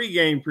have a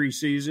 3-game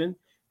preseason.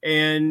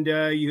 And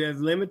you have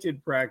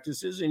limited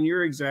practices, and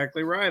you're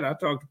exactly right. I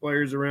talk to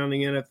players around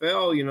the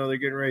NFL. They're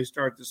getting ready to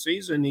start the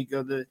season. You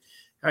go,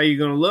 how are you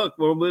going to look?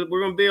 Well, we're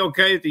going to be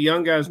okay if the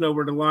young guys know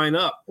where to line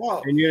up.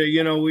 Well, and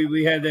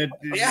we had that.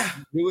 Yeah,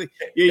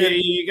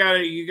 you got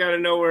to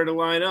know where to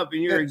line up,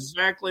 and you're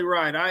exactly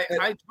right.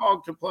 I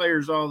talk to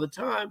players all the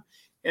time,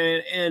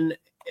 and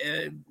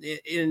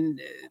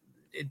in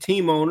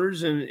team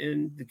owners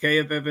and the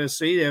KFFSC,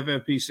 the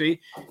FFPC.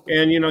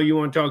 And, you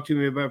want to talk to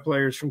me about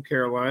players from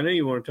Carolina.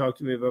 You want to talk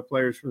to me about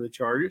players from the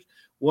Chargers.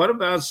 What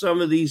about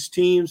some of these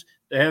teams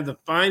that have the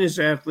finest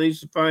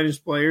athletes, the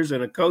finest players,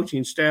 and a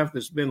coaching staff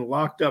that's been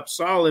locked up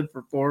solid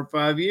for 4 or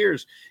 5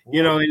 years? And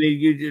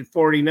you did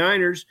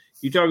 49ers.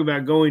 You talk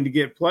about going to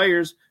get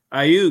players.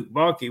 Ayuk,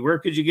 Bucky, where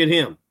could you get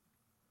him?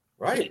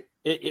 Right.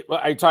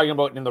 Are you talking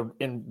about in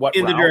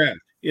the draft?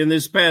 In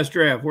this past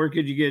draft, where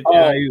could you get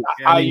Ayuk?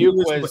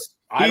 Ayuk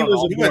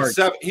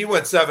he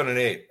went 7 and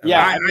 8.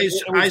 Yeah,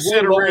 I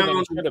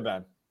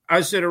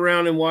sit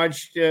around and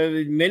watched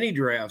many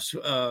drafts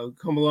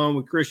come along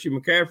with Christian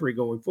McCaffrey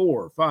going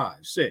 4, 5,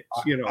 6.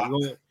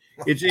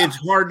 It's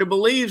hard to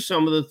believe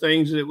some of the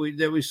things that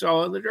we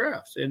saw in the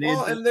drafts. And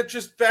they're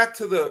just back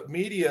to the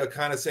media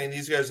kind of saying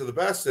these guys are the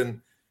best. And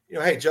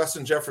hey,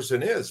 Justin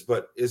Jefferson is,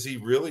 but is he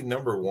really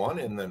number 1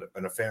 in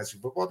a fantasy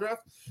football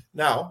draft?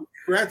 Now,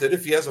 granted,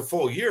 if he has a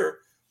full year,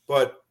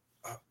 but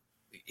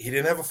he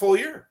didn't have a full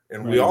year,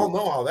 and we all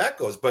know how that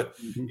goes. But,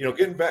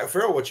 getting back,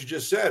 Farrell, what you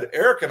just said,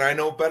 Eric and I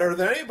know better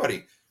than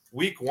anybody.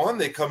 Week 1,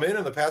 they come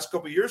in the past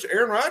couple of years,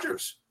 Aaron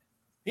Rodgers.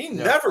 He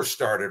never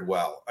started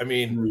well. I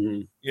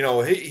mean,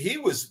 he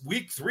was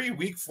week 3,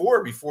 week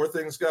 4 before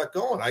things got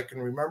going. I can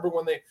remember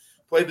when they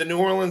played the New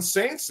Orleans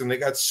Saints and they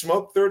got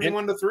smoked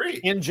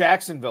 31-3 in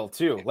Jacksonville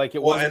too. Like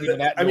it wasn't even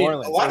that New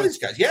Orleans. A lot of these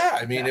guys,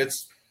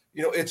 it's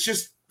it's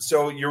just.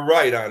 So you're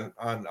right on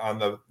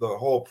the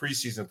whole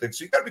preseason thing.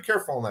 So you got to be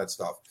careful on that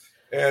stuff.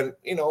 And,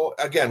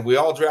 again, we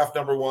all draft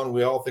number 1.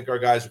 We all think our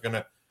guys are going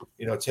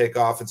to, take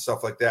off and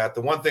stuff like that.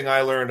 The one thing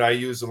I learned I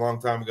used a long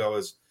time ago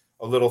is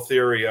a little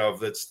theory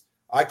of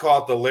I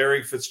call it the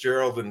Larry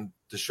Fitzgerald and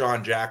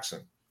Deshaun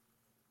Jackson.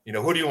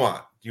 Who do you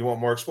want? Do you want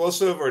more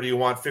explosive or do you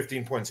want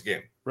 15 points a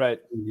game? Right.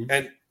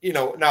 And,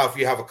 now if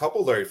you have a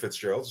couple Larry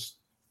Fitzgeralds,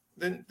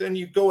 then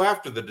you go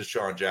after the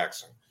Deshaun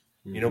Jackson.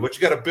 But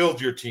you got to build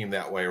your team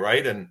that way,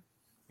 right? And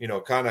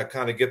kind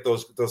of get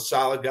those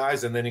solid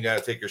guys, and then you got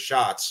to take your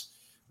shots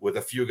with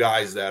a few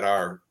guys that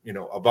are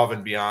above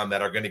and beyond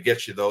that are going to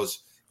get you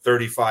those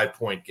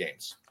 35-point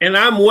games. And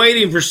I'm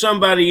waiting for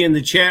somebody in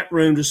the chat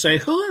room to say,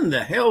 "Who in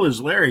the hell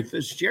is Larry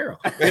Fitzgerald?"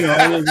 You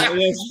know,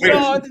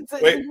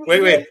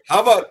 wait.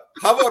 How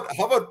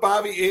about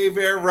Bobby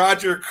Aver,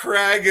 Roger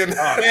Craig, and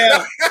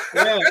yeah.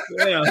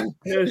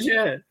 No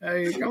shit.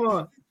 Hey, come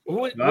on.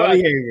 Bobby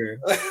Aver.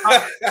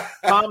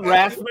 Tom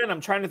Rathman.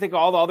 I'm trying to think of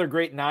all the other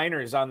great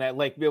Niners on that.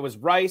 Like it was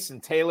Rice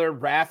and Taylor,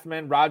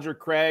 Rathman, Roger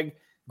Craig,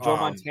 Joe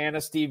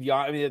Montana, Steve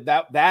Young. I mean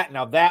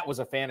that was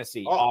a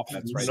fantasy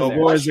offense right so there.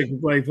 Boys that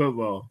can play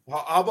football.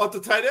 How about the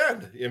tight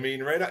end? I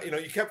mean, right?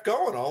 You kept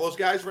going. All those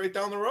guys right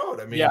down the road.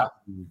 I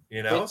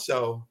mean,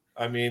 So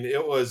I mean,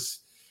 it was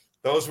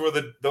those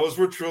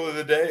were truly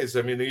the days.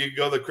 I mean, you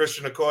go the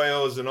Christian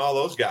Okoyos and all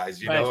those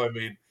guys. You know, I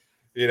mean,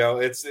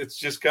 it's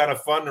just kind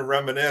of fun to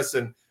reminisce.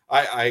 And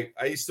I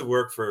used to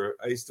work for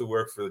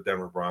the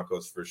Denver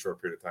Broncos for a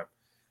short period of time,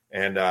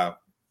 and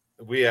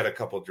we had a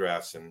couple of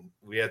drafts and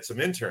we had some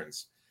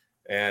interns.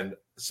 And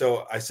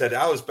so I said,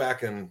 I was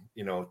back in,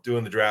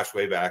 doing the drafts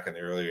way back in the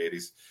early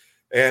 80s.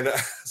 And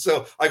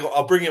so I go,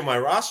 I'll bring in my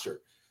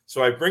roster.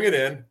 So I bring it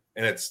in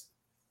and it's,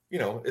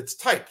 it's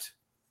typed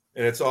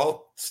and it's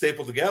all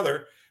stapled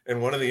together.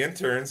 And one of the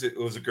interns, it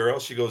was a girl,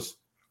 she goes,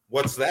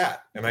 "What's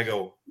that?" And I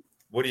go,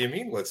 "What do you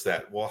mean, what's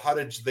that?" "Well, how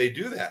did they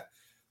do that?"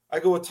 I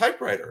go, "A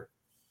typewriter."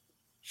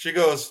 She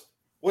goes,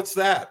 "What's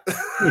that?"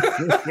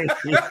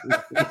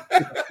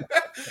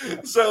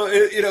 So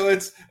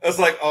it's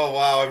like, oh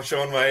wow, I'm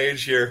showing my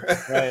age here.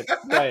 Right.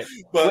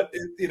 But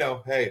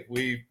hey,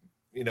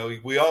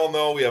 we all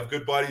know we have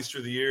good buddies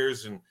through the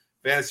years, and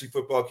fantasy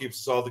football keeps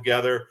us all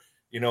together.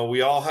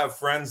 We all have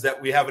friends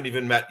that we haven't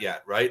even met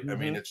yet, right? I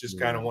mean, it's just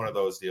kind of one of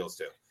those deals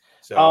too.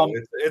 So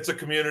it's a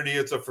community,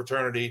 it's a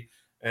fraternity,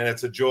 and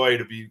it's a joy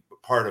to be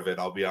part of it.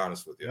 I'll be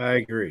honest with you. I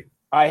agree.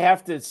 I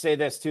have to say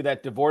this too,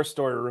 that divorce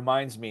story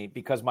reminds me,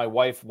 because my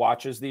wife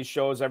watches these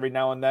shows every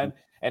now and then.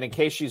 And in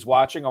case she's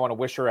watching, I want to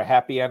wish her a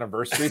happy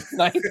anniversary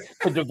tonight.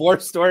 The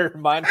divorce story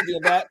reminds me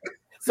of that.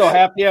 So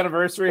happy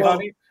anniversary,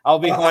 honey. I'll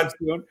be home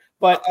soon.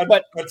 But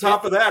on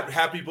top of that,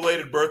 happy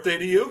belated birthday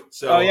to you.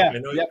 So I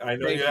know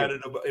you had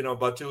it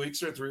about 2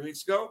 weeks or 3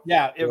 weeks ago.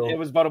 Yeah, it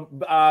was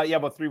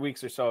about 3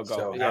 weeks or so ago.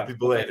 So happy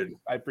belated.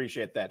 I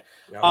appreciate that.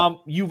 Yeah.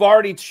 You've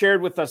already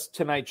shared with us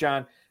tonight,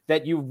 John,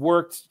 that you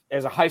worked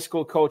as a high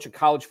school coach, a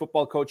college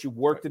football coach. You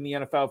worked in the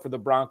NFL for the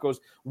Broncos.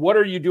 What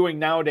are you doing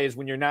nowadays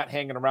when you're not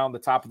hanging around the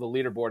top of the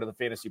leaderboard of the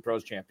Fantasy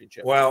Pros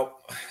Championship? Well,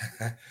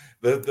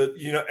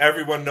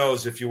 everyone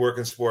knows if you work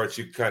in sports,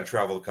 you kind of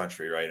travel the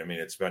country, right? I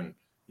mean,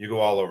 you go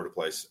all over the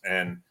place.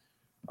 And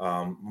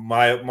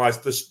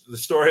the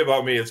story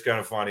about me, it's kind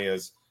of funny,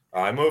 is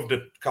I moved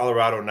to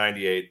Colorado in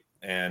 98,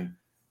 and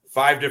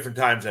 5 different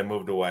times I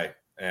moved away,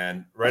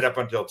 and right up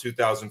until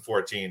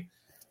 2014.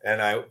 And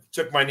I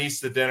took my niece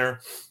to dinner,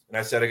 and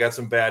I said, I got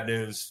some bad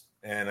news.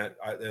 And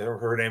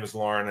her name is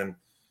Lauren. And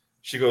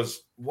she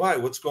goes, "Why?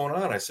 What's going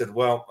on?" I said,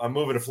 "Well, I'm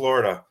moving to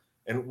Florida."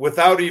 And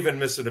without even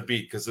missing a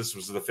beat, because this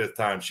was the 5th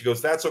time, she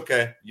goes, "That's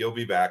okay. You'll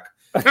be back."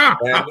 And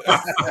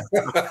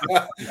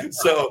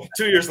so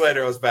 2 years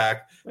later, I was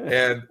back,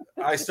 and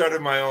I started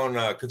my own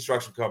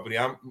construction company.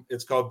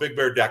 It's called Big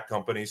Bear Deck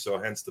Company, so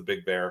hence the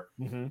Big Bear.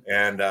 Mm-hmm.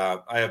 And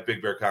I have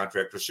Big Bear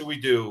contractors. So we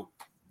do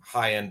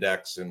high-end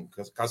decks and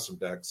custom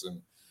decks,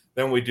 and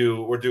then we're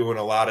doing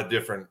a lot of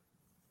different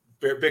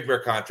Big Bear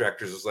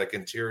contractors, is like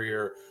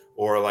interior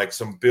or like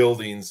some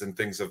buildings and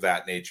things of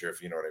that nature,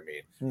 if you know what I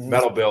mean. Mm-hmm.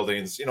 Metal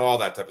buildings, all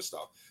that type of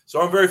stuff. So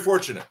I'm very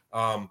fortunate.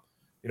 One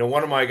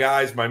of my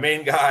guys, my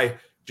main guy,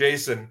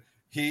 Jason,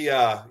 he's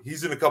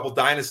in a couple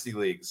dynasty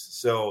leagues.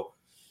 So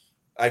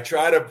we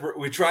try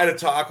to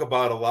talk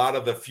about a lot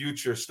of the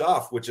future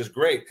stuff, which is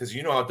great because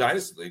you know how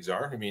dynasty leagues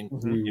are. I mean,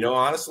 mm-hmm.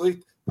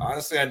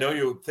 Honestly, I know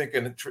you're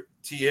thinking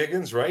T.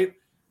 Higgins, right?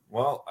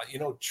 Well,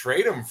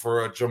 trade him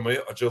for a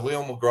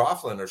Jaleel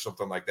McLaughlin or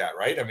something like that,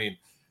 right? I mean,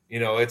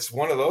 it's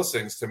one of those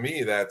things to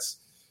me that's,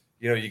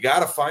 you got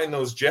to find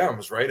those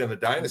gems, right, in the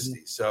dynasty.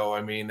 Mm-hmm. So,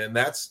 I mean, and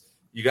that's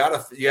you got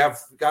to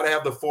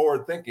have the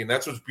forward thinking.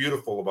 That's what's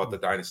beautiful about the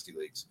dynasty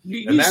leagues.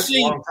 That's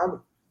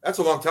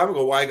a long time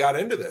ago. Why I got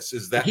into this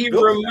is that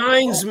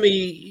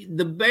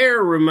the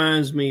Bear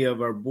reminds me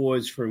of our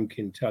boys from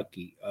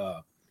Kentucky.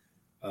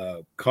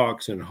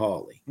 Cox and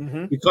Hawley,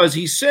 mm-hmm. because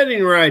he's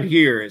sitting right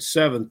here at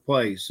 7th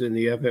place in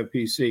the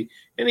FFPC,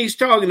 and he's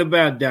talking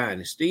about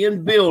dynasty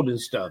and building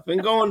stuff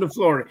and going to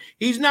Florida.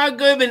 He's not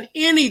giving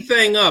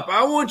anything up.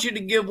 I want you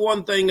to give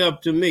one thing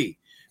up to me,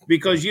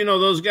 because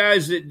those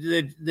guys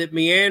that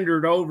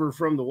meandered over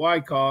from the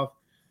Wyckoff,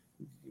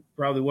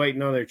 probably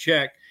waiting on their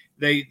check.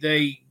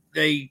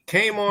 They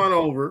came on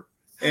over.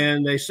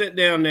 And they sit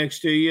down next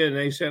to you, and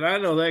they said, "I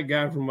know that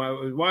guy from my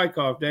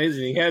Wyckoff days,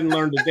 and he hadn't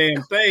learned a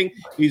damn thing.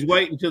 He's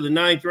waiting till the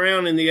 9th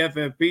round in the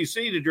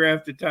FFPC to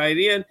draft a tight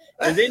end,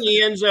 and then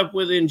he ends up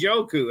with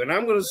Njoku." And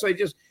I'm going to say,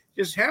 just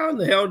how in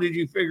the hell did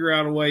you figure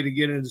out a way to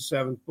get into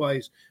 7th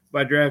place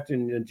by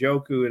drafting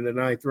Njoku in the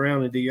 9th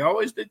round? And do you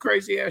always do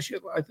crazy ass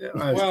shit like that?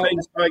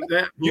 Things like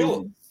that?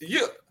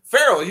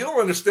 Farrell, you'll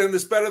understand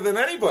this better than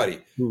anybody.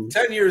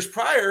 10 years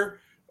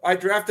prior, I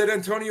drafted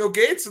Antonio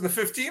Gates in the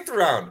 15th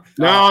round.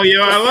 No,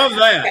 I love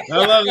that.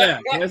 I love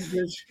that. That's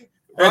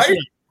right?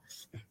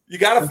 You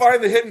got to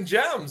find the hidden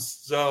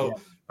gems. So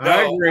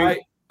I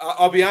agree.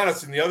 I'll be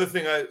honest. And the other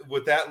thing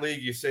with that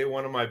league, you say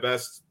one of my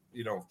best,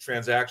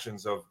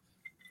 transactions of,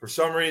 for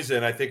some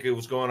reason, I think it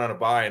was going on a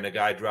buy and the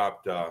guy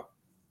dropped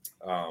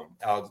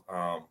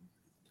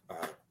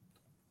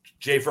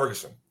Jay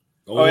Ferguson.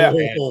 Oh yeah.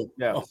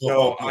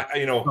 So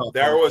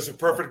there was a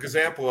perfect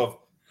example of,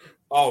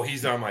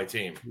 he's on my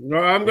team. No,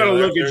 I'm going to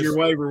look at your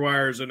waiver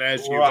wires and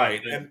ask you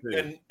right. about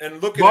that.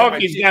 And look at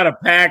Balky's got a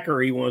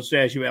Packer he wants to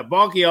ask you about.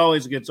 Balky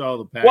always gets all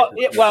the Packers.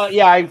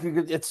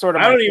 It's sort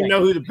of. I don't even know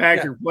who the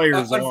Packer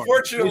players are.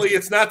 Unfortunately,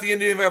 it's not the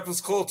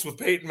Indianapolis Colts with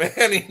Peyton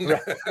Manning.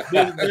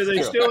 Do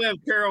they still have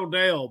Carroll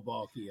Dale,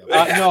 Balky?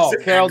 No,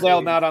 Carroll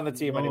Dale not on the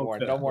team anymore.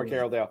 Okay. No more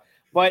Carroll Dale.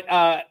 But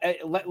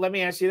let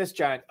me ask you this,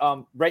 John.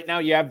 Right now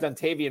you have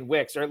Dontavian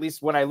Wicks, or at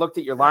least when I looked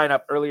at your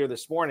lineup earlier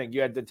this morning,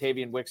 you had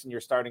Dontavian Wicks in your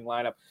starting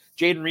lineup.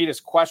 Jaden Reed is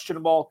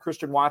questionable.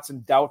 Christian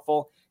Watson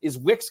doubtful. Is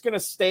Wicks going to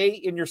stay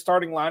in your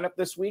starting lineup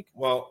this week?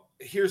 Well,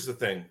 here's the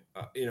thing.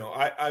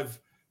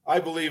 I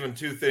believe in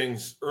two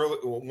things.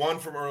 One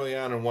from early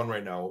on and one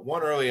right now.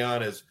 One early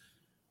on is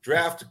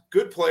draft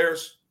good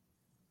players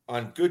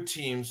on good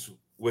teams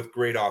with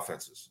great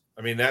offenses.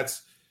 I mean,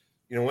 that's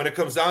when it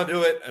comes down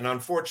to it, and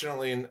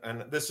unfortunately,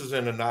 and this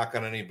isn't a knock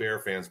on any Bear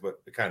fans,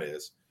 but it kind of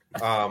is.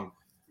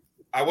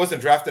 I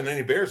wasn't drafting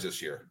any Bears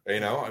this year.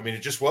 I mean, it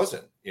just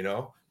wasn't.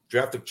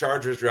 Draft the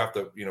Chargers, draft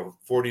the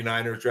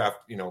 49ers, draft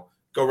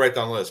go right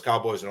down the list,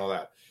 Cowboys and all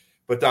that.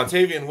 But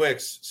Dontavian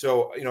Wicks,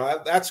 so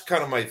that's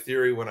kind of my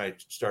theory when I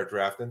start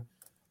drafting.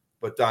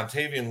 But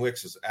Dontavian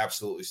Wicks is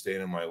absolutely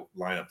staying in my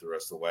lineup the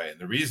rest of the way,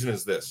 and the reason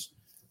is this.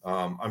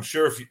 I'm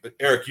sure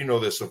Eric, you know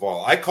this of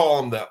all. I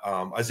call him the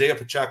Isaiah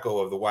Pacheco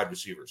of the wide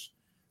receivers.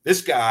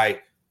 This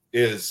guy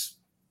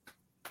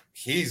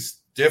he's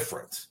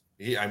different.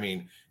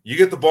 You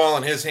get the ball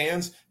in his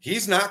hands,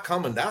 he's not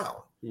coming down.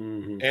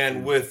 Mm-hmm.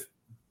 And with,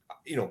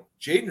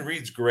 Jaden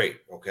Reed's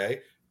great,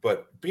 okay?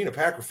 But being a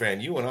Packer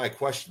fan, you and I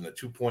questioned the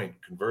 2-point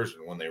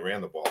conversion when they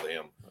ran the ball to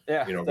him,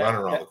 running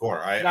around the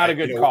corner. Not a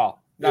good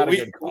call.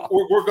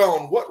 We're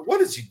going,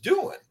 what is he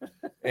doing?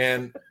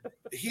 And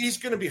he's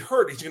going to be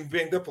hurt. He's going to be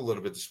banged up a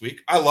little bit this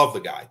week. I love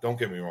the guy. Don't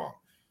get me wrong.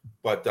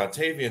 But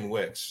Dontavian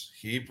Wicks,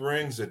 he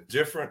brings a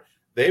different –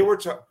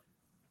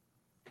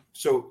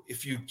 so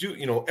if you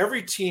do,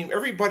 every team,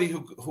 everybody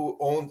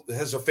who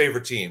has a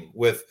favorite team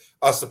with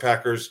us, the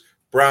Packers,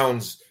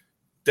 Browns,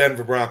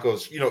 Denver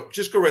Broncos,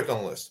 just go right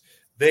down the list.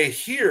 They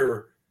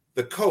hear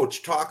the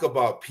coach talk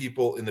about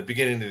people in the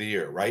beginning of the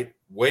year, right?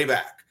 Way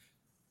back.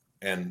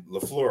 And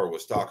LaFleur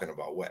was talking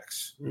about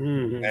Wicks.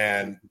 Mm-hmm.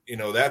 And,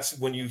 that's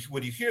when you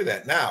hear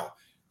that. Now,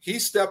 he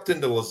stepped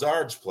into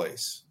Lazard's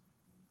place.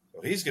 So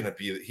he's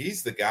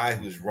the guy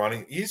who's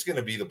running. He's going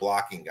to be the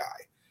blocking guy.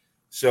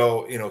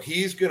 So,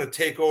 he's going to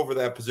take over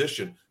that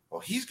position.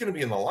 Well, he's going to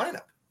be in the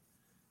lineup.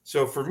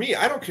 So for me,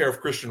 I don't care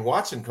if Christian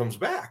Watson comes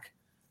back.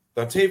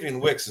 Dontavian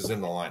Wicks is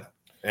in the lineup.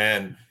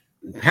 And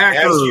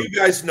as you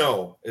guys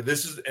know,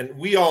 and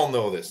we all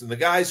know this, and the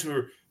guys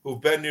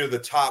who've been near the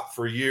top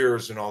for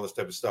years and all this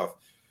type of stuff.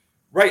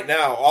 Right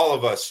now, all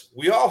of us,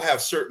 we all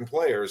have certain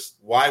players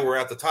why we're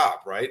at the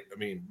top, right? I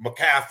mean,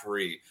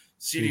 McCaffrey,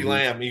 CeeDee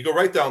Lamb, you go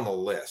right down the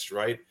list,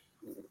 right?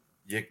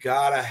 You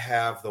got to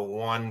have the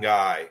one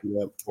guy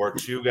or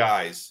two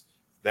guys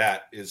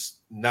that is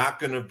not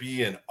going to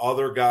be in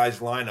other guys'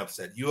 lineups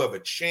that you have a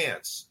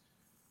chance.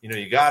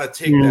 You got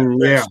to take that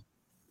risk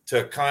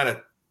to kind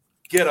of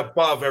get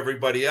above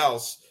everybody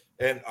else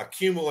and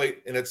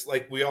accumulate. And it's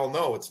like we all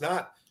know, it's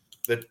not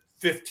the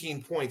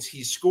 15 points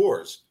he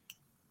scores.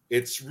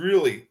 It's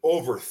really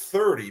over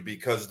 30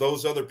 because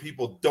those other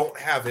people don't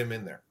have him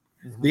in there.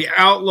 The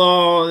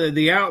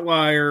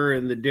outlier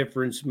and the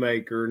difference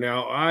maker.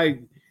 Now,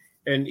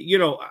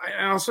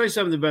 I'll say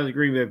something about the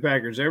Green Bay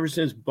Packers. Ever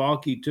since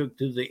Balky took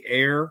to the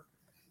air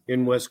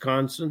in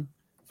Wisconsin,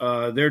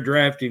 their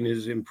drafting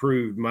has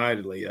improved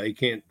mightily. I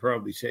can't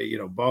probably say,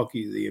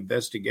 Balky, the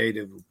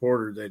investigative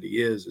reporter that he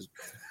is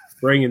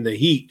bringing the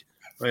heat.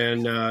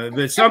 And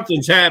but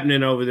something's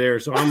happening over there,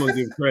 so I'm going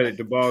to give credit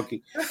to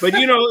Balky. But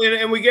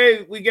and we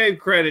gave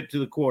credit to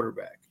the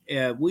quarterback.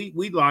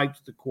 We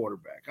liked the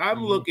quarterback.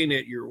 I'm looking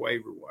at your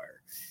waiver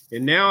wire,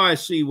 and now I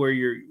see where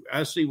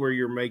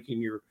you're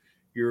making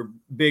your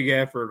big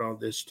effort on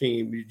this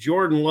team.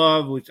 Jordan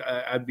Love, which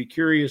I'd be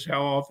curious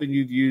how often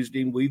you've used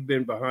him. We've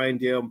been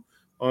behind him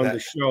on the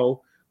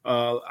show.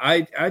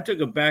 I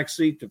took a back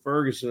seat to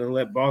Ferguson and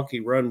let Balky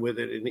run with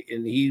it,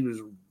 and he was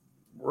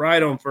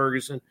right on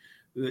Ferguson.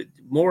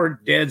 More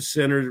dead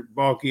center,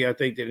 Balky, I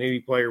think, than any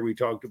player we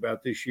talked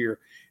about this year.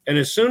 And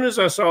as soon as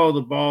I saw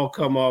the ball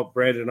come off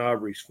Brandon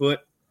Aubrey's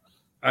foot,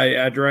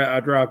 I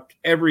dropped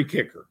every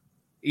kicker,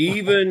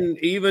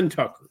 even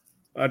Tucker.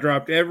 I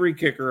dropped every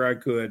kicker I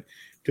could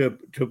to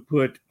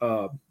put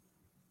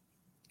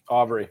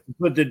Aubrey,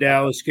 put the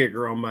Dallas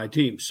kicker on my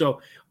team.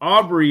 So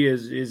Aubrey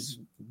is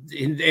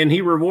and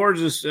he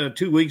rewards us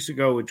 2 weeks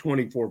ago with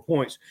 24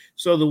 points.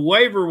 So the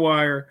waiver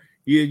wire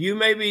You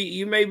may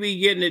be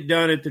getting it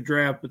done at the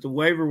draft, but the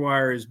waiver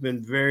wire has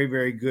been very,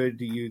 very good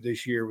to you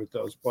this year with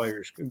those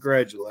players.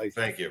 Congratulations.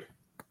 Thank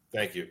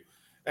you.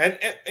 And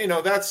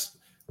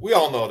we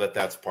all know that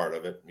that's part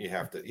of it. You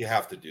have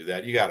to do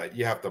that.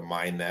 You have to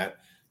mind that.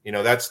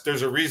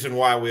 There's a reason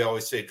why we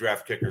always say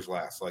draft kickers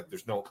last. Like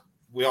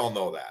we all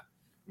know that.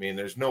 I mean,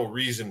 there's no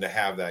reason to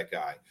have that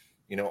guy,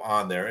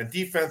 on there. And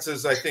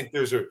defenses, I think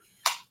there's a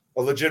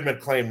legitimate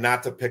claim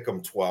not to pick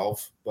them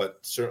 12, but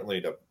certainly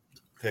to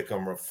pick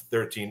them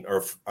 13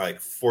 or like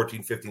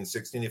 14, 15,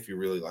 16 if you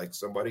really like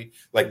somebody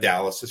like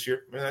Dallas this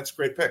year. I mean, that's a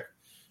great pick,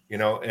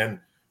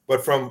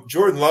 But from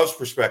Jordan Love's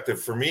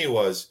perspective, for me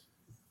was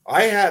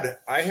I had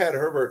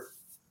Herbert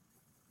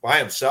by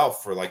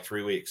himself for like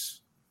 3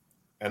 weeks.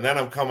 And then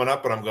I'm coming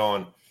up and I'm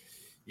going,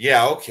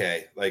 yeah,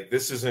 okay, like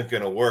this isn't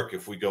going to work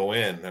if we go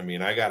in. I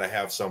mean, I got to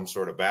have some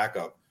sort of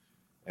backup.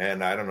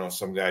 And I don't know,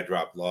 some guy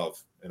dropped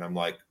Love. And I'm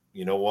like,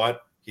 you know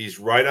what? He's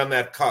right on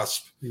that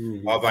cusp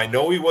of, I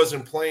know he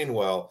wasn't playing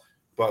well,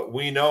 but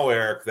we know,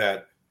 Eric,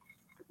 that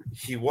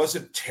he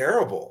wasn't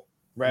terrible.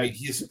 Right. I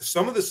mean,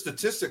 some of the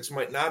statistics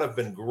might not have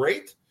been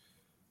great,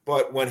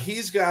 but when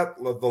he's got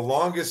the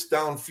longest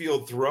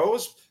downfield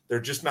throws, they're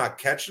just not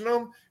catching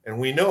them. And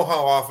we know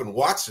how often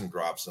Watson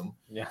drops them.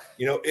 Yeah.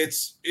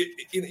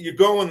 You're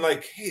going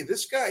like, hey,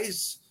 this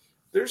guy's,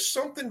 there's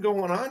something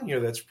going on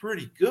here that's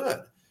pretty good.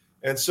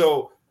 And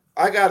so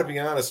I got to be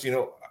honest, we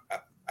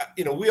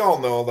all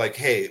know, like,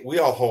 hey, we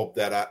all hope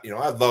that,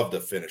 I'd love to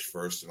finish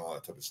first and all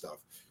that type of stuff.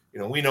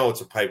 We know it's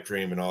a pipe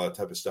dream and all that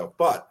type of stuff.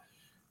 But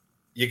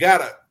you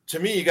got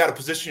to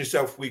position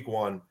yourself week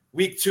 1.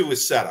 Week 2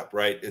 is setup,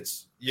 right?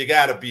 You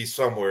got to be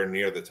somewhere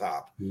near the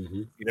top,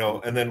 and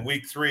then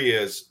week 3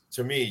 is,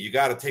 to me, you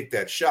got to take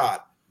that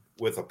shot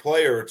with a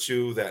player or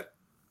two that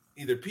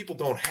either people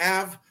don't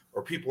have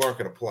or people aren't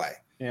going to play.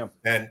 Yeah.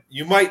 And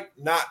you might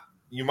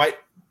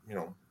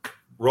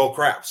roll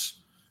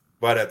craps,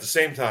 but at the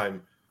same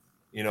time,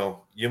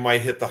 you might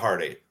hit the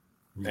hard 8.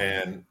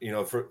 And,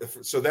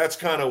 so that's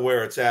kind of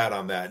where it's at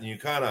on that. And you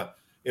kind of,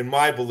 in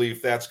my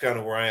belief, that's kind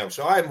of where I am.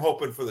 So I'm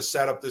hoping for the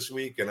setup this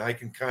week, and I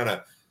can kind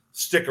of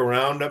stick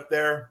around up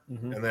there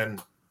and then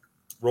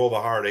roll the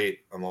hard 8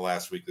 on the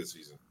last week this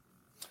season.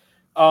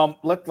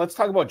 Let's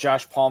talk about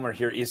Josh Palmer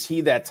here. Is he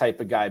that type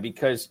of guy?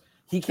 Because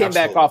he came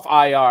back off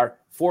IR,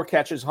 4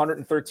 catches,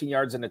 113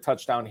 yards and a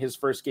touchdown his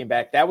first game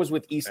back. That was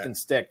with Easton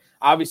Stick.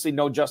 Obviously,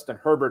 no Justin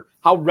Herbert.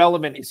 How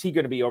relevant is he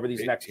going to be over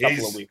these next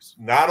couple of weeks?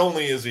 Not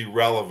only is he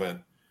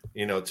relevant,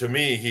 to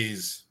me,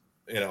 he's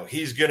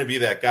going to be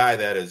that guy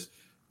that is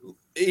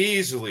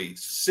easily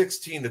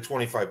 16 to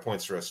 25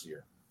 points the rest of the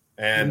year.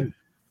 And,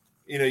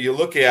 you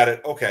look at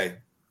it, okay,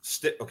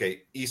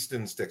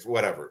 Easton Sticks,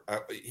 whatever.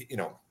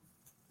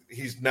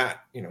 He's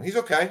not, he's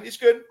okay. He's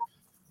good.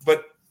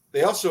 But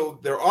their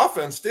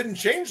offense didn't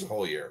change the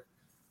whole year.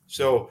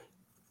 So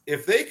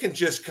if they can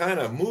just kind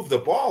of move the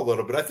ball a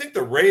little bit, I think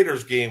the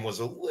Raiders game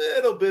was a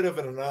little bit of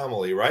an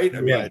anomaly, right?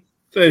 I mean,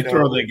 they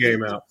throw the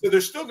game out. So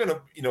they're still going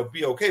to,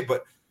 be okay.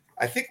 But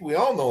I think we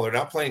all know they're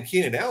not playing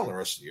Keenan Allen the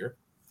rest of the year.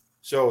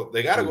 So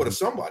they got to go to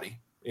somebody,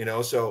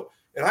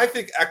 and I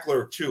think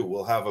Eckler too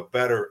will have a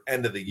better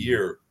end of the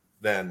year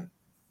than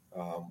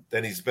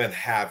he's been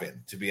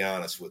having, to be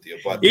honest with you.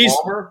 But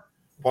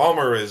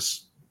Palmer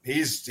is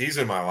he's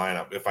in my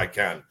lineup if I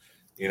can.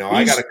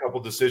 I got a couple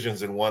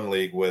decisions in one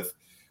league with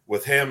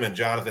him and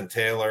Jonathan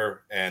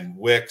Taylor and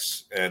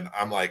Wicks, and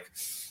I'm like,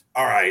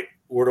 all right,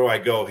 where do I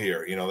go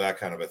here? That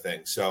kind of a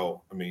thing.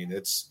 So I mean,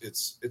 it's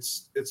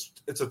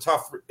a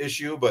tough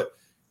issue, but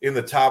in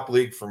the top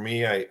league for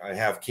me, I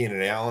have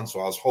Keenan Allen,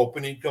 so I was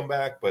hoping he'd come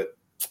back, but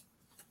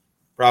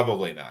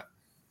probably not.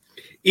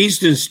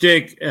 Easton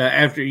Stick,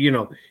 after,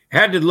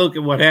 had to look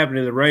at what happened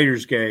in the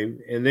Raiders game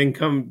and then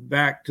come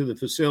back to the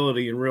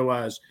facility and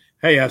realize,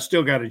 hey, I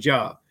still got a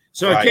job.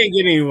 So It can't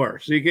get any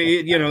worse.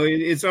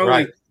 It's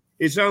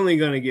only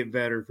going to get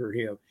better for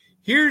him.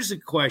 Here's a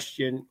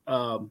question.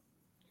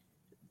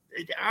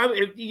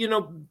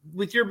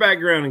 With your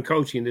background in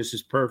coaching, this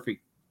is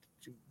perfect.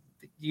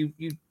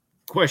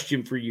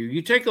 Question for you.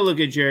 You take a look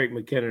at Jerick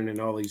McKinnon and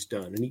all he's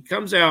done, and he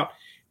comes out,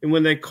 and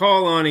when they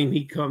call on him,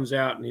 he comes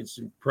out, and it's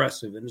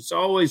impressive. And it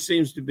always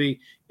seems to be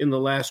in the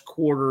last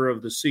quarter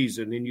of the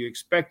season, and you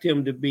expect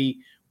him to be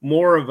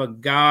more of a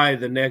guy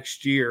the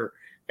next year,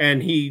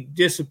 and he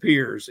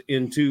disappears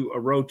into a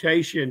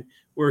rotation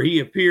where he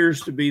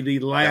appears to be the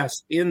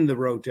last in the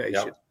rotation.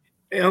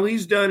 Yep. Now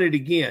he's done it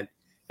again.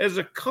 As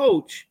a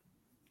coach,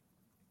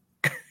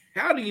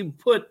 how do you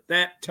put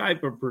that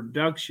type of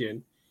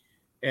production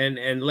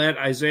and let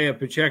Isaiah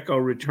Pacheco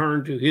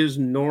return to his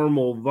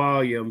normal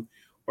volume?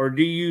 Or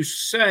do you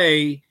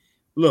say,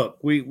 look,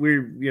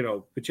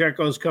 we're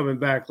Pacheco's coming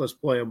back. Let's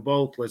play them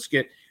both. Let's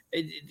get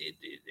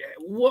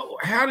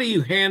how do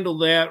you handle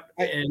that?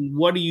 And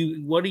what do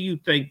you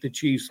think the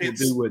Chiefs will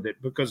do with it?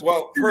 Because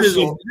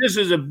this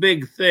is a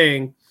big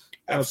thing.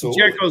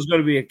 Pacheco's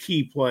going to be a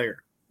key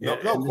player. No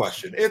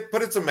question.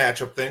 But it's a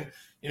matchup thing.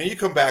 You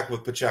come back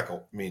with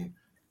Pacheco. I mean,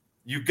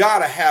 you got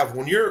to have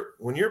when you're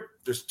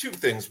there's two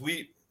things.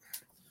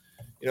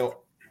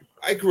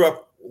 I grew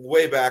up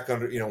way back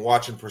under,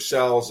 watching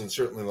Purcell's and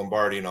certainly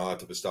Lombardi and all that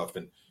type of stuff.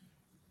 And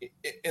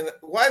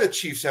why the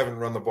Chiefs haven't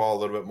run the ball a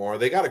little bit more.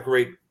 They got a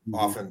great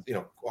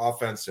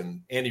offense,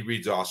 and Andy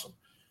Reid's awesome.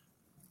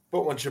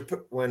 But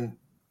when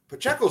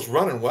Pacheco's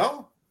running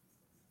well,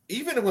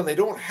 even when they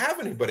don't have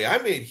anybody, I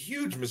made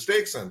huge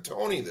mistakes on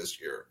Tony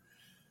this year.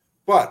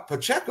 But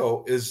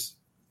Pacheco is,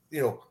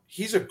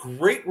 he's a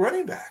great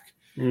running back,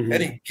 and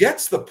he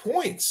gets the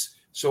points.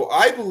 So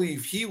I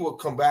believe he will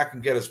come back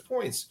and get his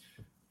points.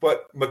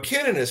 But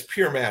McKinnon is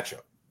pure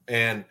matchup,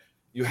 and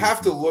you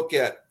have to look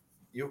at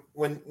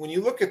when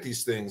you look at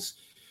these things,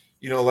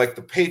 like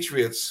the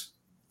Patriots,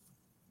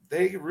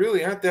 they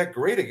really aren't that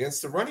great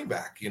against the running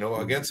back,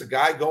 against a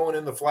guy going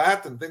in the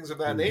flat and things of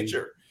that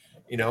nature,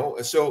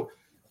 So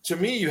to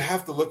me, you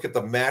have to look at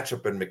the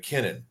matchup in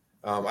McKinnon.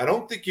 I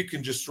don't think you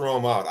can just throw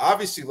him out.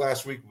 Obviously,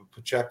 last week with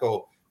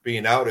Pacheco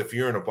being out, if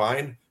you're in a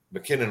bind,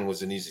 McKinnon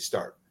was an easy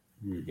start.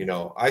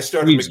 I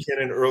started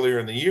McKinnon earlier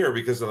in the year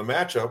because of the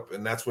matchup,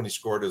 and that's when he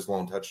scored his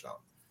lone touchdown.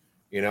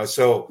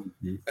 So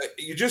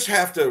you just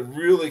have to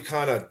really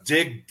kind of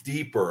dig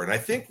deeper. And I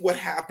think what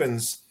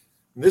happens,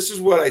 and this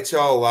is what I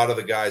tell a lot of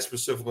the guys,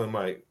 specifically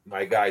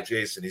my guy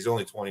Jason. He's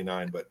only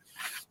 29, but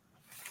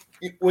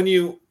when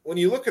you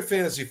look at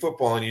fantasy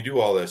football and you do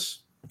all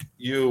this,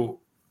 and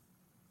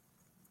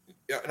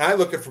I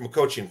look at it from a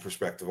coaching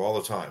perspective all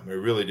the time. I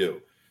really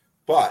do.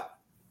 But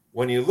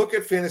when you look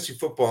at fantasy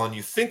football and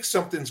you think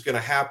something's going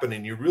to happen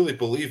and you really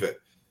believe it,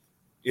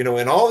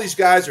 and all these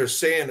guys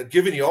are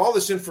giving you all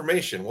this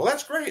information, well,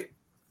 that's great.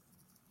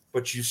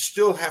 But you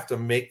still have to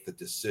make the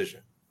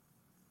decision.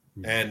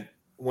 And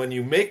when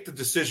you make the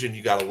decision,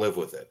 you got to live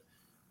with it.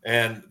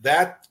 And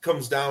that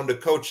comes down to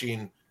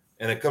coaching,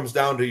 and it comes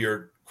down to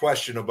your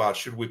question about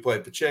should we play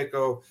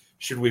Pacheco?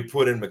 Should we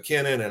put in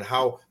McKinnon, and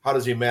how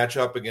does he match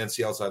up against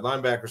the outside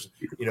linebackers,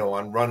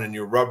 on running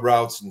your rub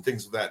routes and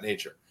things of that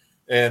nature.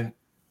 And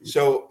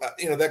so,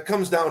 that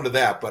comes down to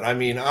that. But I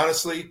mean,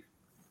 honestly,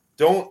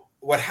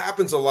 what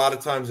happens a lot of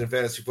times in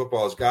fantasy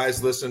football is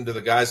guys listen to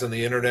the guys on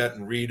the internet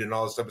and read and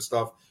all this type of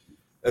stuff.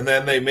 And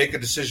then they make a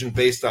decision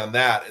based on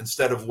that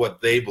instead of what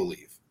they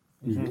believe.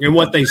 And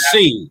what they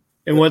see.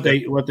 And what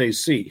they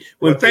see.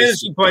 When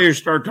fantasy players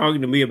start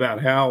talking to me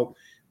about how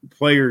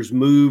players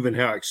move and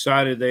how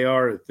excited they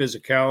are, and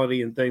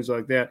physicality and things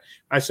like that,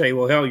 I say,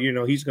 well, hell,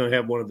 he's going to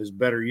have one of his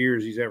better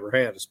years he's ever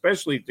had,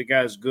 especially if the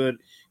guy's good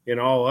in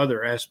all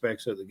other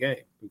aspects of the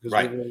game. Because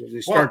when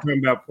they start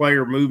talking about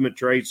player movement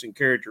traits and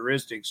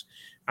characteristics,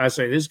 I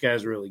say this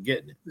guy's really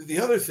getting it. The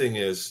other thing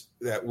is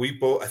that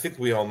I think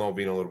we all know,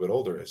 being a little bit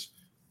older, is,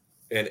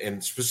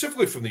 and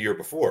specifically from the year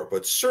before,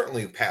 but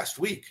certainly the past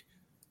week,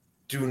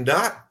 do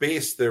not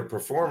base their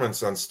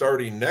performance on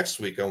starting next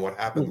week on what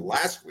happened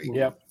last week.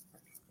 Yep.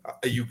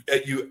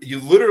 You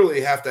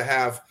literally have to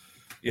have,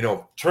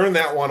 turn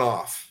that one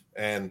off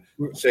and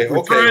say,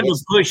 we're trying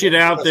to push it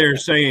out there,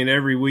 saying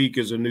every week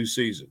is a new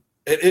season.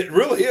 It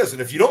really is.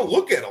 And if you don't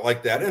look at it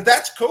like that, and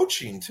that's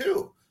coaching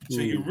too. So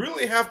you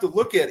really have to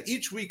look at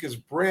each week as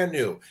brand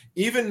new,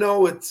 even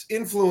though it's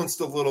influenced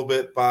a little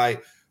bit by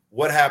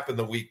what happened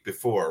the week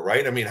before,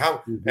 right? I mean,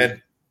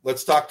 and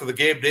let's talk to the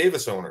Gabe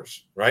Davis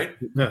owners, right?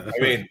 I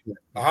mean,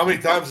 how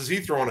many times has he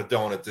thrown a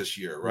donut this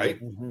year, right?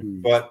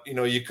 But,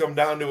 you come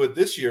down to it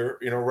this year,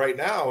 right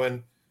now,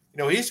 and,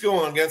 he's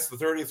going against the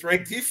 30th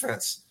ranked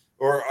defense,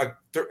 or,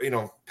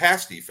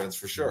 pass defense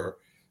for sure.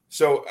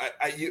 So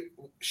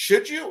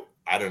should you?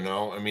 I don't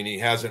know. I mean, he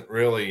hasn't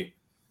really,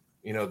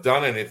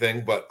 done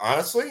anything, but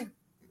honestly,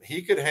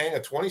 he could hang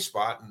a 20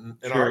 spot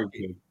in our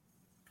game.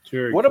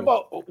 Sure. What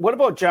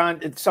about John?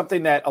 It's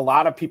something that a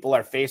lot of people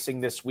are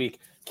facing this week.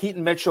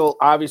 Keaton Mitchell,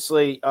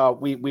 obviously,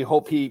 we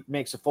hope he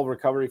makes a full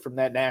recovery from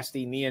that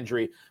nasty knee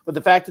injury. But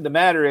the fact of the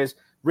matter is,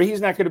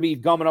 he's not going to be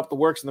gumming up the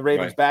works in the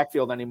Ravens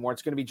backfield anymore.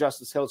 It's going to be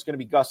Justice Hill. It's going to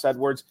be Gus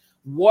Edwards.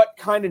 What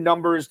kind of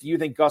numbers do you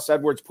think Gus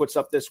Edwards puts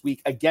up this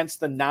week against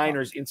the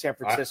Niners in San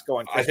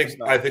Francisco? I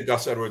think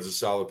Gus Edwards is a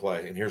solid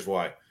play, and here's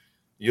why.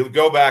 You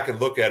go back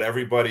and look at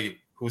everybody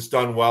who's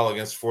done well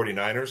against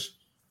 49ers,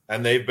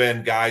 and they've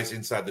been guys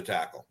inside the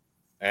tackle.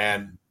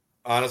 And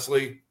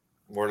honestly,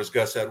 where does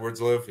Gus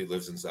Edwards live? He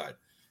lives inside.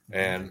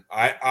 And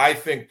I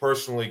think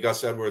personally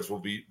Gus Edwards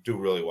will do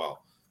really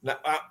well. Now,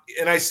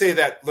 and I say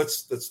that let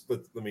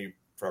me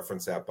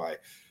preference that by,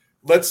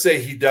 let's say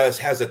he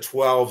has a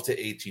 12 to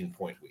 18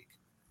 point week,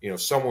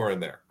 somewhere in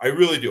there. I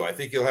really do. I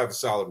think he'll have a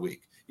solid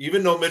week.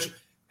 Even though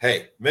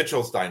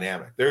Mitchell's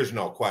dynamic. There's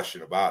no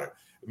question about it.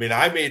 I mean,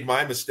 I made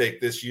my mistake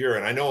this year,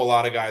 and I know a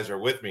lot of guys are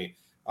with me.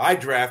 I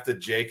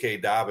drafted J.K.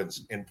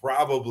 Dobbins in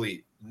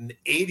probably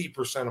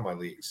 80% of my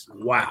leagues.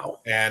 Wow.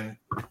 And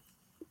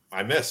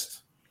I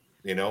missed,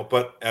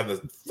 but on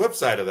the flip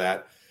side of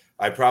that,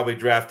 I probably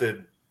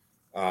drafted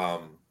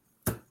Mostert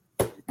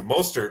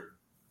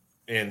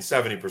in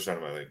 70%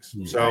 of my leagues.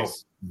 So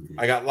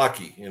I got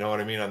lucky,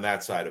 on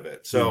that side of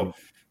it. So,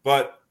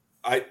 but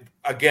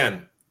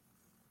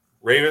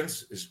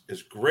Ravens,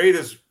 as great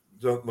as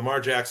Lamar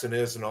Jackson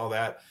is and all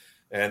that,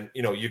 And,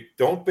 you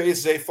don't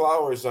base Zay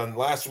Flowers on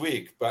last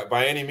week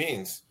by any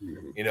means.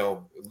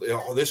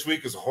 This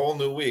week is a whole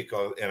new week,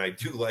 and I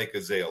do like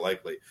Isaiah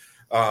Likely.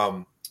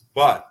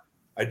 But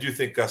I do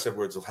think Gus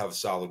Edwards will have a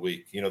solid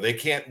week. They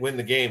can't win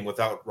the game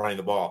without running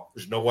the ball.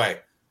 There's no way.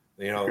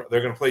 They're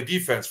going to play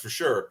defense for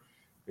sure.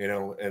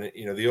 And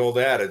the old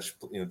adage,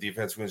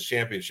 defense wins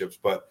championships,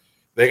 but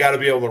they got to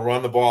be able to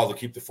run the ball to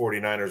keep the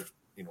 49ers,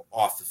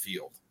 off the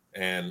field.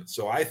 And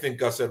so I think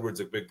Gus Edwards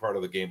is a big part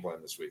of the game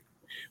plan this week.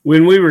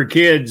 When we were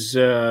kids,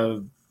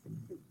 the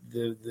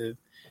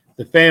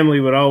family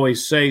would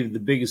always save the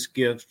biggest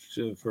gift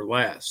for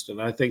last, and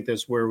I think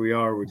that's where we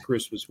are with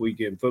Christmas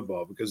weekend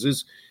football, because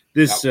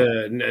this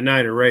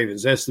Niner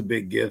Ravens, that's the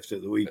big gift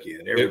of the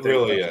weekend. It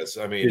really is.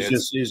 I mean,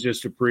 it's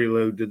just a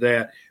prelude to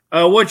that.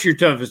 What's your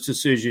toughest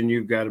decision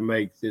you've got to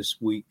make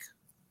this week?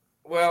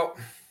 Well,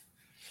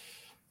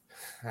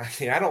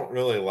 I don't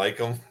really like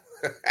them,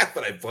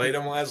 but I played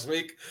them last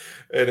week,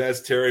 and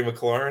that's Terry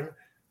McLaurin,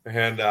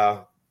 and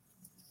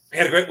he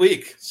had a great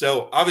week.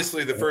 So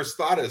obviously the first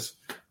thought is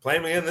play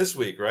him again this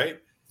week, right?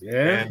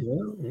 Yeah.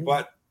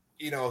 But,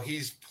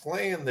 he's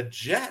playing the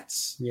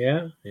Jets.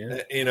 Yeah.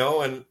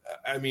 And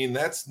I mean,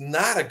 that's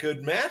not a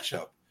good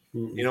matchup.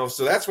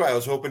 So that's why I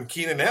was hoping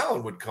Keenan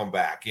Allen would come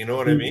back. You know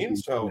what I mean?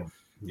 So,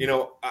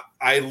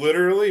 I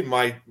literally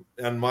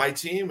on my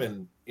team,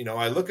 and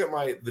I look at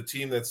the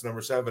team that's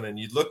number 7, and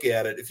you look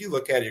at it. If you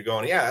look at it, you're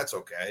going, yeah, that's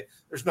okay.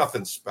 There's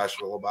nothing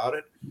special about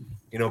it.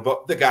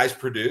 But the guy's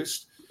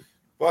produced.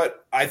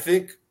 But I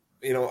think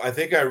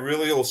I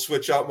really will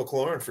switch out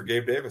McLaurin for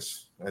Gabe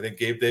Davis. I think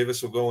Gabe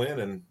Davis will go in,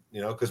 and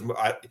because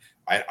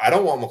I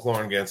don't want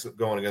McLaurin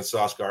going against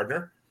Sauce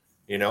Gardner.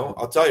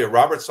 I'll tell you,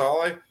 Robert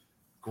Saleh,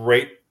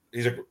 great.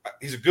 He's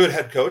a good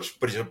head coach,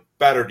 but he's a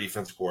better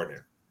defense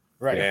coordinator.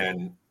 Right.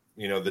 And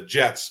the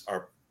Jets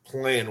are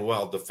playing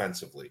well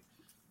defensively,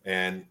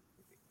 and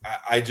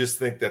I just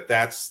think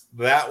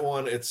that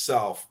one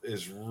itself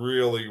is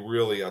really,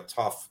 really a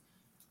tough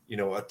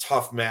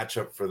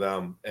matchup for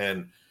them.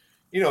 And,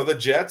 the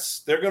Jets,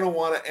 they're going to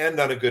want to end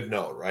on a good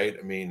note, right?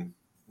 I mean,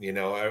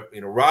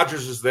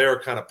 Rodgers is there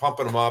kind of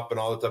pumping them up and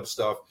all that type of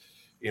stuff.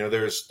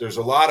 There's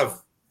a lot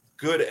of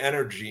good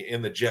energy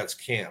in the Jets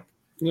camp.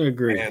 I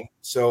agree. And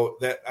so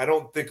that I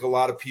don't think a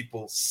lot of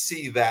people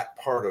see that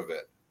part of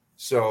it.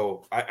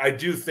 So I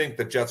do think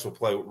the Jets will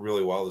play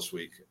really well this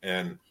week.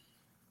 And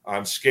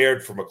I'm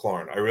scared for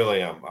McLaurin. I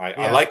really am.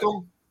 I like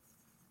him,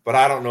 but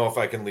I don't know if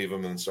I can leave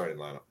him in the starting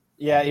lineup.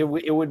 Yeah, it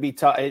would be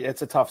tough.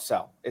 It's a tough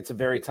sell. It's a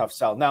very tough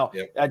sell. Now,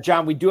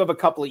 John, we do have a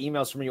couple of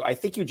emails from you. I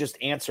think you just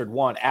answered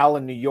one. Al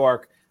in New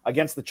York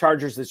against the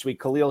Chargers this week,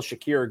 Khalil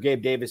Shakir or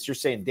Gabe Davis. You're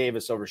saying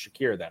Davis over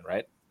Shakir then,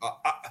 right?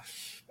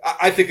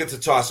 I think it's a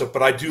toss-up,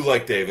 but I do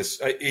like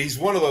Davis. He's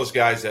one of those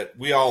guys that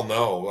we all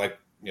know,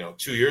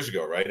 2 years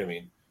ago, right? I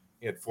mean,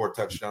 he had 4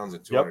 touchdowns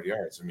and 200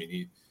 yards. I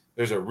mean,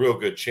 there's a real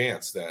good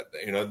chance that,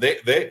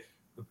 the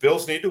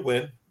Bills need to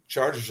win.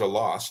 Chargers are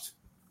lost.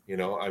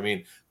 I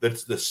mean,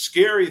 the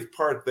scary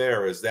part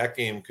there is that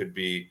game could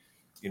be,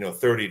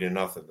 30-0 in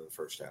the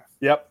first half.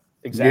 Yep,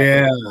 exactly.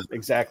 Yeah,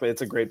 exactly.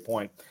 It's a great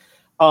point.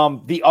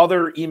 The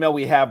other email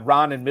we have,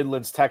 Ron in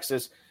Midlands,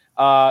 Texas.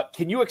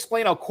 Can you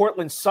explain how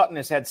Cortland Sutton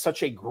has had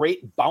such a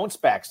great bounce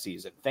back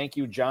season? Thank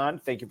you, John.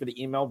 Thank you for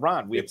the email,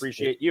 Ron. We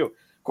appreciate you.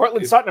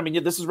 Cortland Sutton, I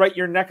mean, this is right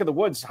your neck of the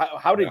woods.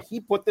 How did he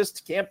put this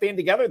campaign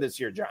together this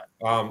year,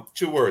 John?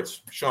 2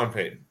 words, Sean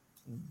Payton.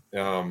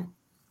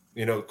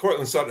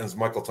 Cortland Sutton is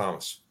Michael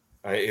Thomas.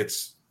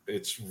 It's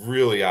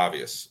really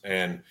obvious,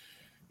 and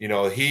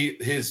everyone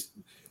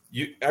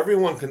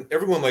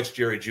likes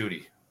Jerry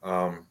Jeudy.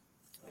 I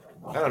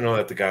don't know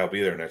that the guy will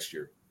be there next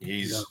year.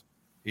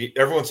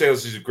 Everyone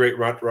says he's a great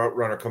route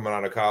runner coming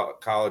out of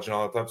college and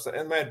all that type of stuff,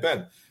 and might have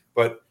been,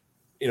 but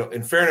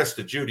in fairness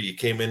to Jeudy, he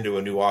came into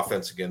a new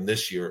offense again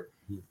this year.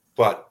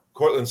 But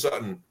Cortland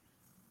Sutton,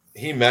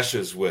 he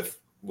meshes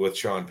with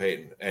Sean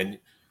Payton, and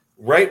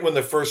right when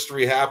the first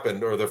 3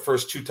 happened, or the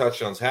first 2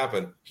 touchdowns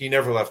happened, he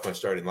never left my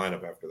starting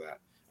lineup after that.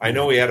 I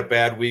know he had a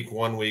bad week,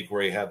 1 week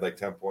where he had like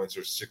 10 points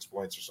or 6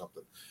 points or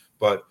something.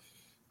 But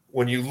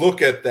when you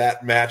look at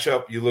that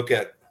matchup, you look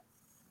at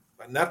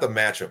not the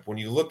matchup. When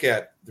you look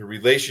at the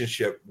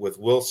relationship with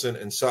Wilson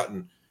and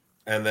Sutton,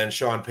 and then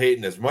Sean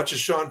Payton, as much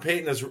as Sean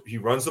Payton he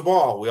runs the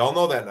ball, we all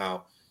know that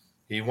now.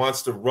 He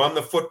wants to run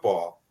the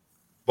football,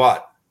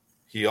 but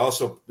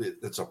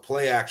it's a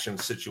play action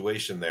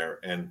situation there,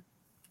 and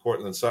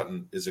Cortland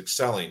Sutton is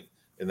excelling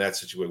in that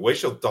situation. Wait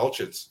till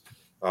Dulcich,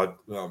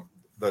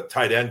 the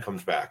tight end,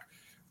 comes back.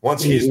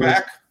 Once he's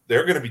back,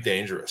 they're going to be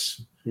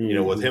dangerous.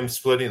 With him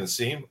splitting the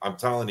seam, I'm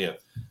telling you,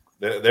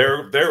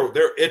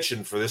 they're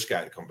itching for this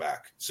guy to come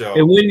back. So,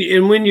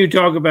 and when you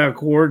talk about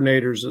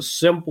coordinators, a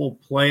simple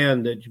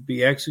plan that should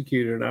be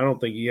executed, and I don't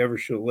think he ever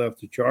should have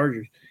left the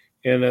Chargers,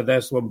 and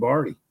that's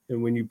Lombardi.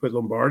 And when you put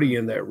Lombardi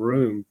in that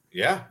room,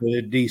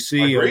 with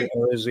DC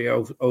or as the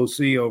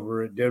OC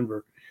over at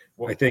Denver,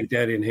 I think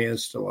that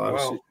enhanced a lot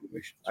of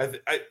situations.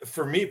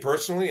 For me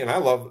personally, and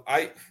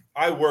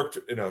I worked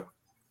in a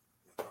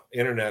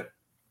internet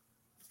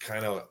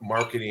kind of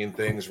marketing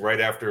things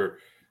right after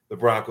the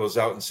Broncos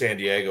out in San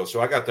Diego,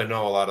 so I got to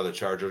know a lot of the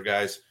Charger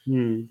guys.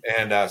 Hmm.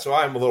 And so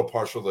I'm a little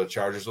partial to the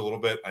Chargers a little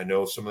bit. I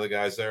know some of the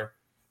guys there.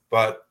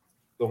 But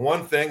the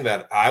one thing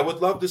that I would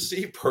love to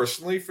see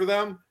personally for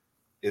them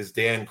is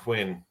Dan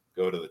Quinn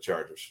go to the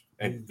Chargers.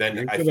 And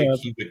then I think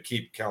he would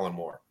keep Kellen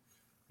Moore.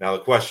 Now, the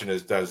question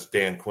is, does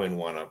Dan Quinn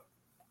want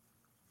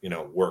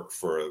to, work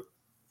for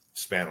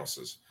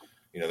Spanos's,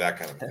 that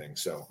kind of thing.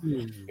 So,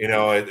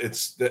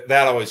 it's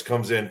that always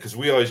comes in because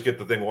we always get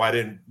the thing, why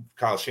didn't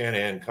Kyle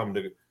Shanahan come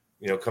to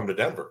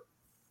Denver?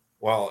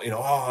 Well,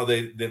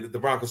 the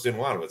Broncos didn't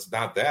want him. It's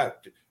not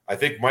that. I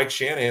think Mike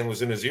Shanahan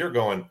was in his ear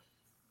going,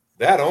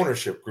 that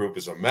ownership group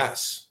is a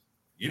mess.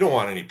 You don't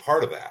want any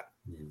part of that,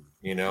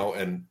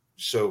 and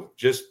so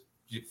just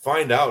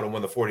find out. And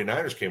when the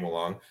 49ers came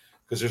along,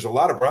 because there's a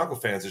lot of Bronco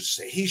fans that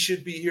say he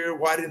should be here.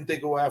 Why didn't they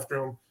go after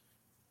him?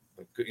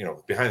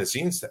 Behind the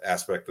scenes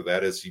aspect of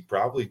that is he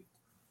probably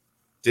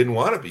didn't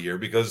want to be here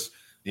because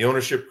the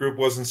ownership group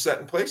wasn't set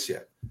in place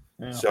yet.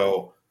 Yeah.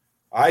 So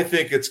I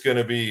think it's going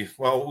to be,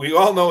 we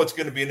all know it's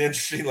going to be an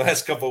interesting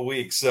last couple of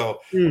weeks.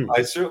 So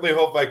I certainly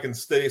hope I can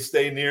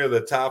stay near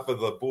the top of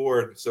the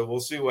board. So we'll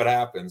see what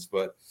happens.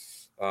 But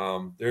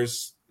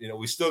there's,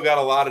 we still got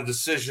a lot of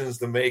decisions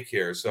to make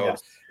here. So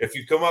if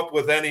you come up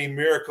with any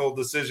miracle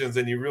decisions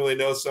and you really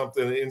know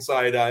something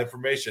inside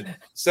information,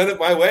 send it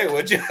my way,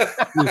 would you?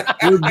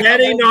 We're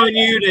betting on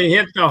you to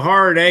hit the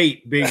hard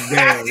 8, Big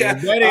Bear. Yeah,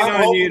 we're betting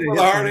I'm on you to hit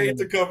the hard 8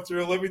 to come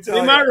through. Let me tell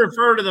you. We might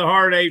refer to the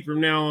hard 8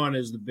 from now on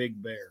as the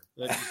Big Bear.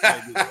 That's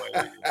just the way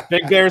we do it.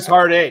 Big Bear's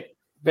hard 8.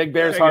 Big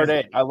Bear's hard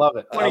 8. I love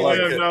it.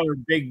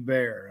 $25 Big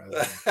Bear.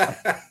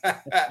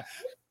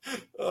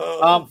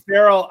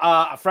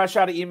 Farrell, fresh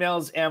out of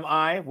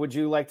emails, would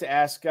you like to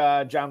ask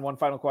John one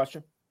final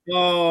question?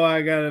 Oh,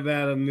 I got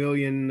about a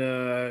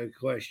million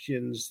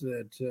questions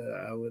that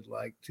I would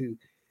like to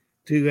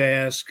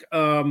ask.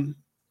 And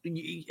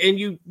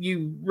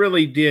you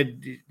really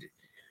did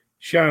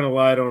shine a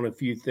light on a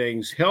few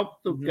things.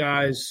 Help the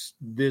guys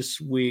this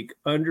week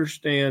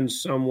understand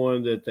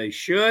someone that they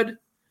should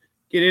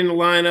get in the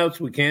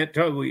lineups. We can't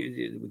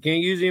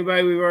use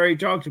anybody we've already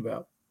talked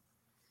about.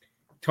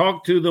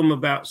 Talk to them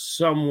about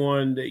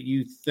someone that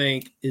you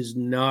think is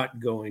not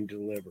going to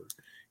deliver.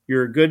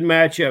 You're a good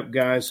matchup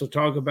guy, so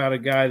talk about a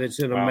guy that's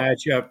in a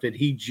matchup that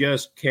he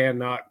just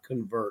cannot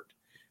convert.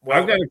 Well,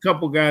 I've got a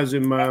couple guys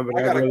in mind,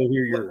 but I'd rather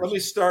hear yours. Let me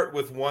start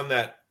with one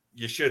that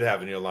you should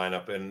have in your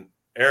lineup, and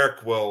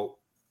Eric will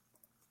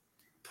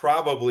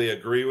probably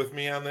agree with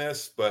me on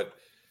this, but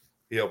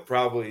he'll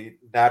probably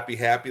not be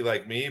happy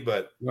like me,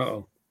 but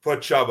put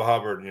Chubba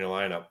Hubbard in your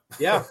lineup.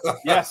 Yeah,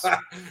 yes.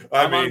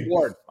 I'm on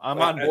board. I'm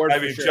on board.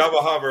 Sure.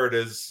 Chubba Hubbard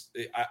is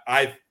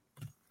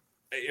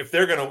if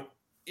they're going to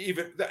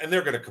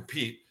they're going to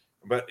compete,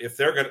 but if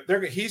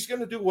he's going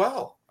to do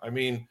well. I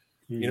mean,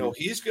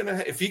 he's going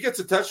to, if he gets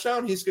a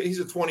touchdown, he's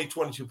a 20,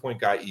 22 point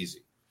guy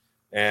easy,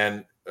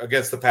 and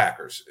against the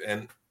Packers.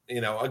 And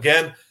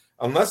again,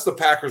 unless the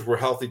Packers were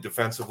healthy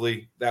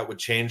defensively, that would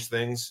change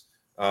things.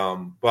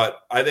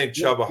 But I think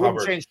Chubba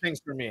Hubbard change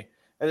things for me.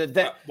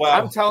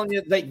 I'm telling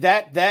you,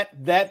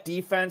 that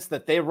defense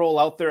that they roll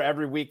out there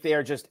every week, they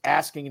are just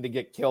asking to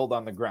get killed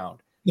on the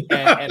ground.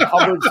 And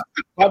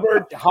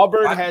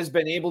Hubbard has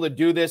been able to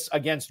do this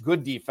against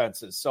good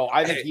defenses. So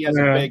I think he has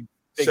a big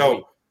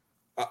week.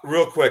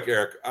 Real quick,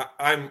 Eric,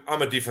 I'm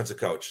a defensive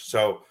coach,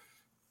 so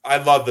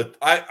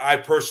I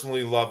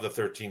personally love the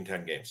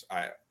 13-10 games.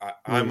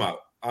 I'm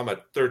a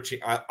 13.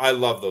 I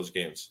love those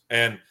games,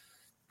 and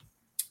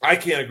I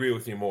can't agree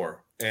with you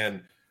more.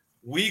 And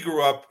we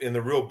grew up in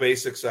the real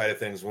basic side of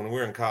things. When we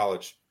were in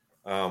college,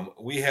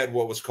 we had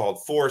what was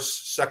called force,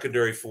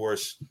 secondary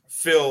force,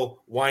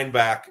 fill, wind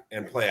back,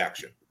 and play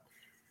action.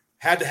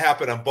 Had to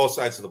happen on both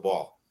sides of the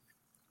ball.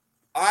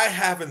 I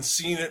haven't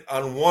seen it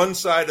on one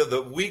side of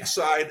the weak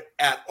side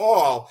at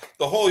all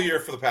the whole year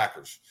for the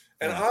Packers.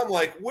 And I'm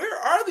like, where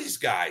are these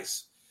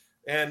guys?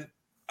 And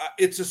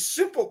it's a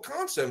simple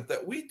concept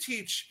that we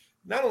teach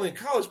not only in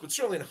college, but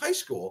certainly in high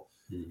school,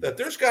 that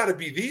there's got to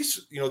be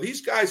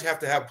these guys have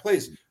to have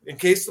plays in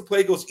case the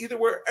play goes either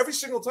way every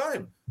single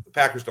time. The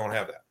Packers don't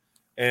have that.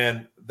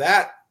 And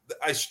that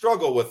I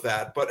struggle with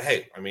that. But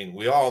hey, I mean,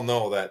 we all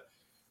know that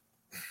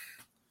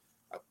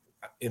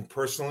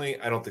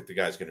personally, I don't think the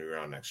guy's going to be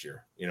around next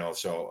year,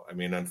 so, I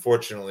mean,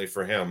 unfortunately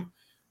for him,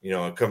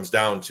 it comes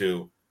down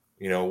to,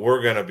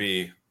 we're going to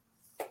be,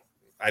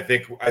 I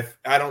think,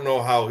 I don't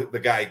know how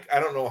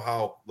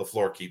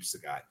LaFleur keeps the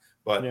guy,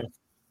 but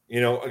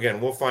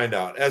again, we'll find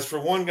out. As for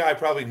one guy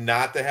probably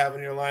not to have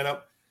in your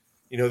lineup,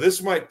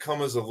 this might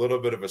come as a little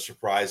bit of a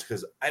surprise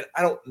because I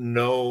don't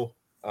know.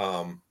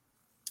 I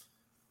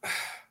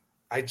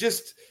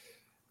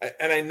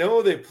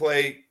know they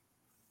play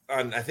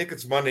on, I think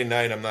it's Monday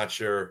night. I'm not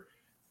sure.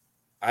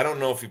 I don't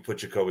know if you put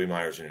Jacoby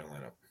Myers in your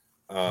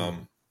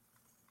lineup.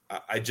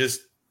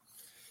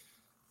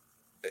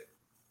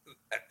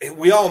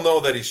 We all know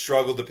that he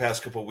struggled the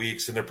past couple of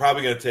weeks, and they're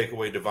probably going to take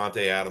away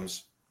Devontae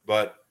Adams,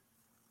 but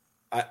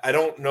I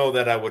don't know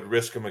that I would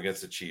risk him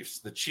against the Chiefs.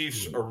 The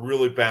Chiefs are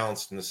really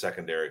balanced in the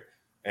secondary,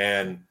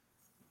 and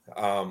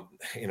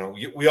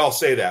we all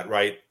say that,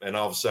 right? And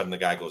all of a sudden the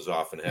guy goes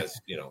off and has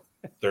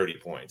 30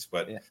 points.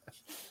 But yeah.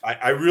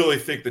 I really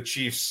think the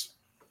Chiefs,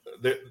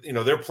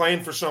 they're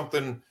playing for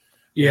something.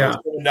 Yeah,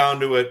 coming down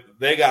to it,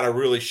 they got to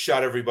really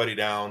shut everybody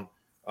down.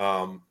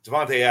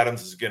 Devontae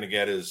Adams is going to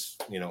get his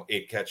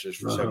 8 catches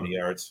for 70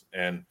 yards,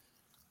 and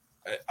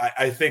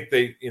I think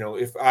they,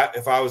 if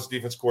I was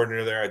defense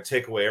coordinator there, I'd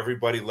take away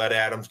everybody, let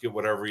Adams get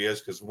whatever he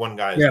is, because one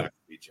guy is not going to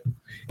beat you.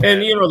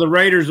 And the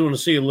Raiders want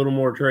to see a little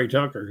more Trey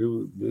Tucker,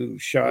 who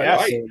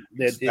shot, and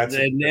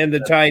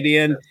the tight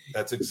end.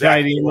 That's exactly the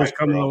tight end right, was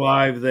coming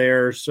alive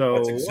there. So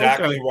that's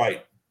exactly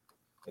right.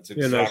 That's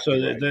exactly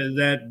right.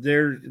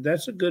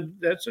 That's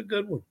a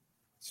good one.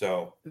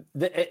 So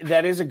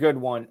that is a good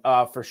one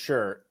for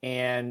sure.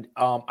 And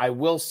I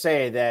will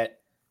say that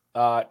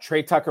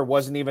Trey Tucker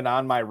wasn't even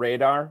on my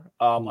radar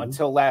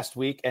until last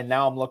week, and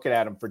now I'm looking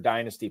at him for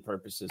dynasty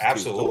purposes.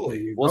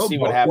 Absolutely. So we'll see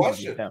what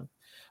happens with him.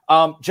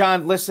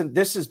 John, listen,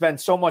 this has been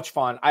so much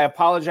fun. I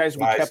apologize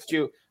we kept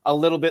you a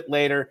little bit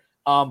later,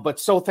 but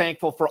so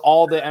thankful for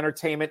all the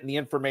entertainment and the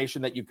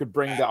information that you could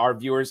bring to our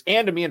viewers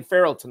and to me and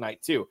Farrell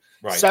tonight too.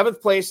 Right. 7th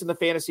place in the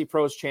Fantasy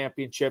Pros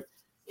Championship.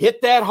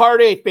 Hit that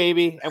hard 8,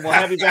 baby, and we'll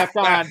have you back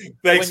on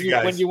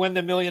when you win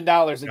the $1 million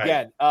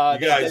again.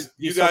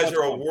 You guys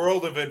are a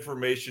world of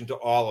information to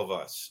all of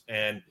us,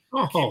 and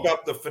keep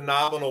up the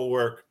phenomenal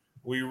work.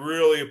 We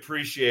really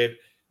appreciate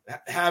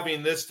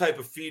having this type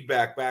of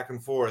feedback back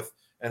and forth,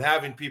 and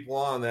having people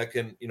on that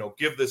can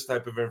give this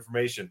type of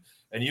information.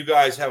 And you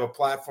guys have a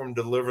platform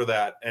to deliver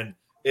that, and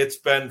it's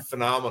been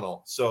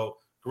phenomenal. So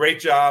great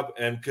job,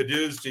 and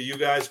kudos to you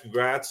guys.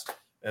 Congrats.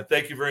 And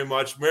thank you very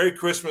much. Merry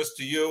Christmas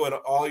to you and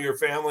all your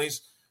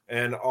families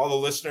and all the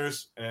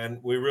listeners. And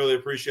we really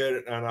appreciate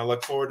it. And I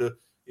look forward to,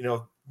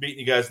 meeting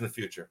you guys in the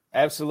future.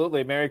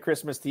 Absolutely. Merry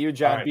Christmas to you,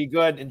 John. Right. Be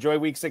good. Enjoy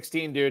week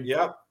 16, dude.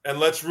 Yep. And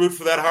let's root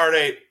for that hard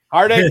 8.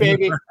 Hard 8,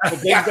 baby. The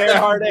big bear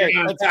hard 8.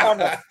 Let's come.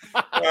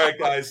 All right,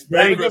 guys.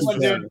 Merry Christmas,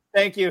 dude.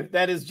 Thank you.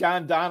 That is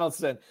John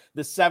Donaldson,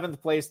 the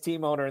 7th place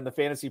team owner in the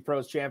Fantasy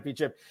Pros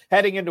Championship.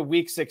 Heading into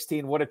week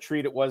 16, what a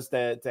treat it was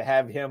to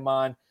have him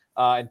on.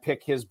 And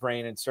pick his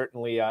brain. And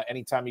certainly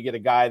anytime you get a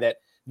guy that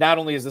not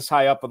only is this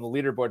high up on the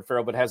leaderboard,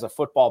 Farrell, but has a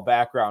football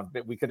background,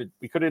 we could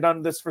have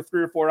done this for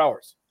 3 or 4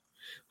 hours.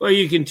 Well,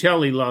 you can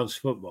tell he loves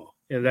football.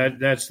 And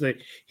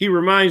he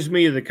reminds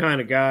me of the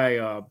kind of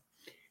guy,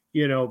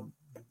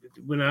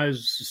 when I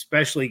was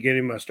especially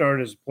getting my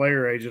start as a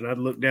player agent, I'd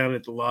look down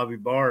at the lobby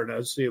bar and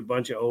I'd see a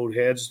bunch of old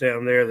heads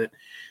down there that,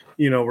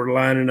 were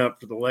lining up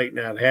for the late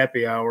night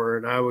happy hour.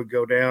 And I would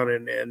go down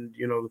and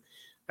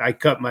I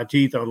cut my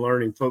teeth on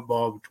learning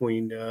football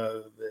between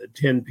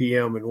 10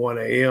 p.m. and 1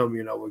 a.m.,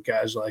 with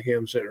guys like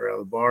him sitting around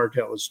the bar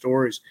telling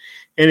stories.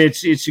 And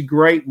it's a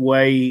great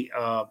way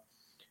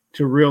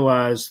to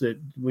realize that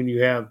when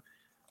you have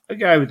a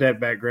guy with that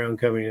background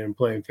coming in and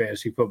playing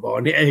fantasy football,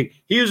 and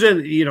he was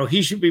in,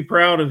 he should be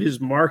proud of his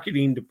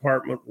marketing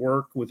department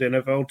work with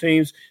NFL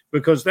teams,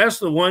 because that's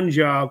the one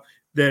job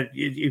that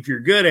if you're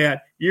good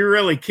at, you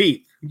really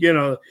keep.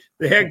 The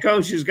head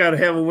coach has got to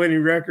have a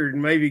winning record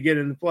and maybe get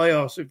in the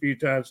playoffs a few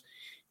times.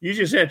 You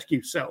just have to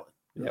keep selling.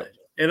 Yep.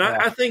 And yeah.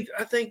 I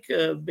think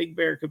Big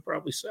Bear could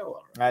probably sell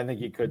all right. I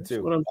think he could too.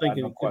 That's what I'm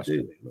thinking he could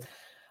do.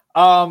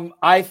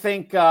 I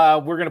think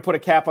we're going to put a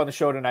cap on the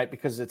show tonight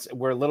because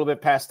we're a little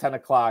bit past 10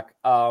 o'clock.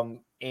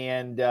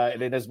 And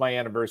it is my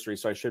anniversary,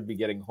 so I should be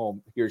getting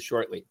home here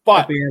shortly.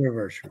 But happy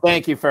anniversary.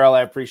 Thank you, Farrell.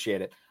 I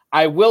appreciate it.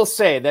 I will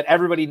say that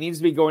everybody needs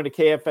to be going to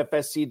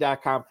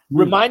kffsc.com.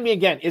 Remind me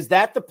again, is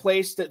that the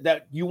place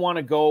that you want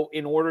to go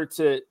in order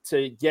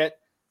to get,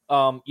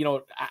 I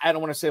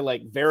don't want to say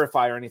like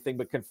verify or anything,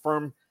 but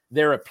confirm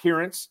their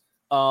appearance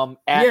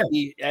at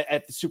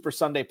the Super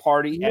Sunday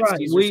party?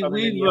 Right. We've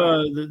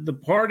the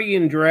party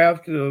and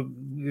draft,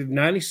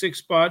 96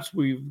 spots.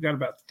 We've got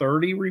about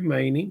 30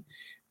 remaining.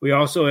 We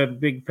also have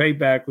big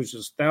payback, which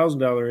is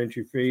 $1,000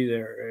 entry fee.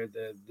 There,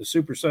 the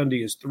Super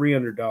Sunday is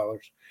 $300.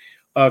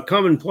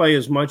 Come and play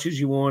as much as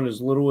you want,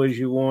 as little as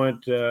you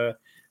want.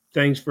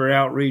 Thanks for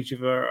outreach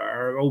of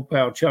our old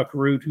pal Chuck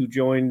Root, who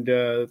joined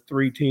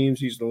 3 teams.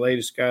 He's the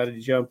latest guy to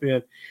jump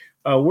in.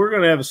 We're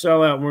going to have a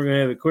sellout, and we're going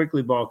to have it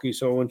quickly, bulky,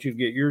 so I want you to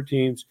get your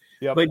teams.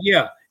 Yep. But,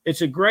 yeah,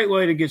 it's a great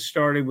way to get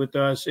started with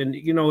us. And,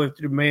 if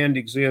the demand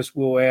exists,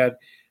 we'll add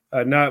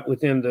not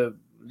within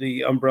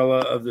the umbrella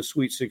of the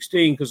Sweet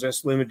 16, because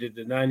that's limited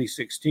to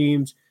 96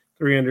 teams,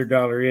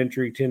 $300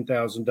 entry,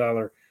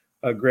 $10,000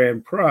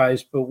 grand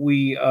prize, but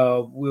we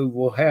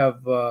will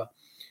have a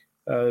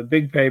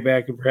big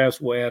payback, and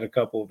perhaps we'll add a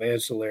couple of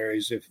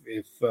ancillaries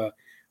if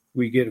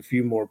we get a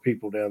few more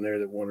people down there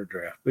that want to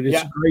draft. But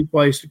it's a great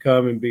place to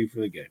come and be for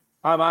the game.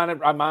 I'm on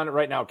it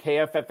right now.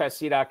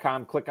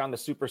 KFFSC.com. Click on the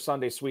Super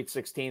Sunday Sweet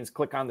 16s.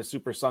 Click on the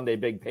Super Sunday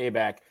Big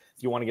Payback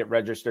if you want to get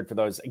registered for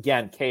those.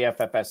 Again,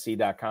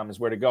 KFFSC.com is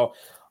where to go.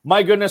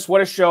 My goodness,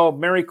 what a show.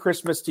 Merry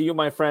Christmas to you,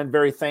 my friend.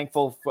 Very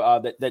thankful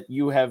that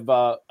you have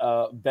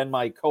been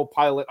my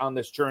co-pilot on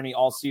this journey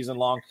all season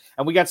long.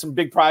 And we got some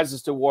big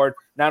prizes to award,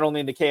 not only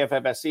in the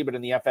KFFSC, but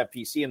in the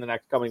FFPC in the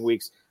next coming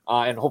weeks.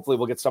 And hopefully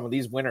we'll get some of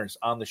these winners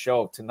on the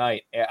show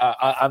tonight,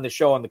 on the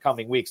show in the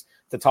coming weeks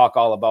to talk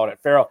all about it.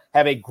 Farrell,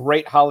 have a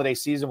great holiday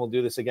season. We'll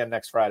do this again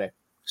next Friday.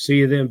 See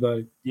you then,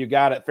 buddy. You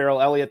got it. Farrell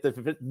Elliott,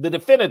 the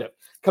definitive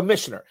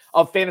commissioner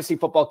of fantasy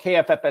football.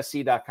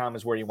 KFFSC.com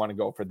is where you want to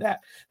go for that.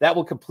 That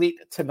will complete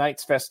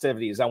tonight's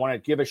festivities. I want to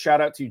give a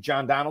shout out to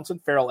John Donaldson,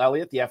 Farrell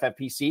Elliott, the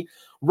FFPC,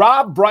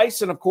 Rob,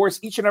 Bryce, and of course,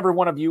 each and every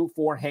one of you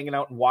for hanging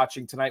out and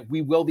watching tonight.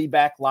 We will be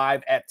back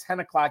live at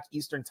 10 o'clock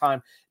Eastern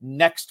time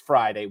next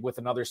Friday with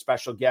another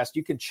special guest.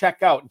 You can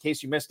check out, in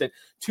case you missed it,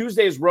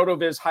 Tuesday's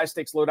RotoViz High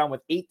Stakes Lowdown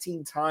with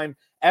 18-time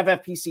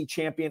FFPC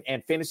champion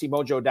and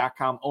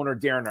FantasyMojo.com owner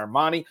Darren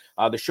Armani.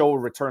 The show will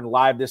return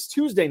live this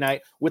Tuesday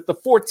night with the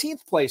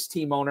 14th place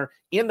team owner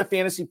in the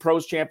Fantasy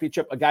Pros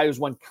Championship, a guy who's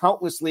won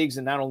countless leagues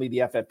in not only the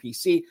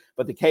FFPC,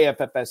 but the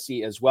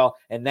KFFSC as well,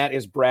 and that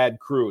is Brad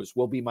Cruz.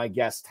 Will be my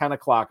guest, 10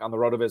 o'clock on the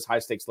RotoViz High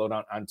Stakes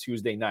Lowdown on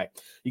Tuesday night.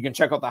 You can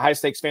check out the High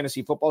Stakes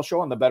Fantasy Football Show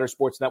on the Better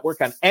Sports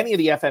Network on any of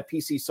the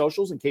FFPC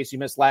socials in case you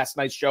missed last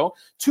night's show.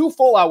 2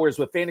 full hours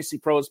with Fantasy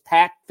Pros,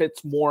 Pat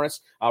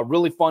Fitzmaurice, a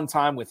really fun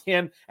time with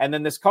him. And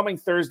then this coming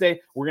Thursday,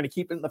 we're going to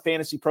keep it in the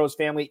Fantasy Pros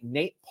family.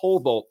 Nate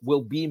Polbolt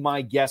will be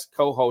my guest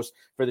co-host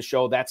for the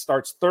show. That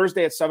starts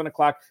Thursday at 7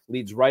 o'clock,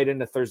 leads right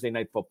into Thursday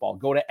Night Football.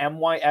 Go to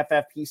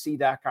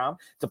myffpc.com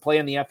to play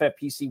in the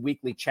FFPC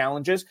weekly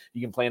challenges.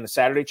 You can play in the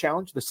Saturday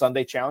challenge, the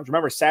Sunday challenge.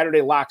 Remember,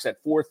 Saturday locks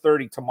at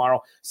 4:30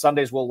 tomorrow.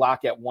 Sundays will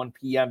lock at 1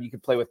 p.m. You can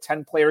play with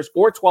 10 players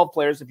or 12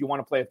 players if you want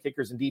to play with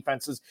kickers and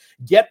defenses.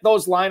 Get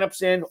those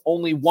lineups in.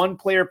 Only 1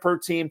 player per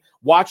team.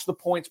 Watch the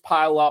points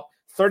pile up.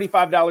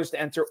 $35 to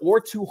enter or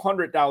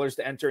 $200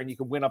 to enter, and you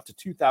can win up to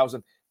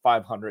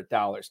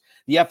 $2,500.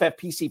 The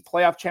FFPC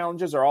playoff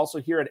challenges are also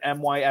here at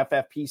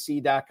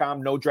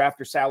myffpc.com. No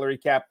draft or salary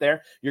cap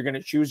there. You're going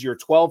to choose your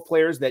 12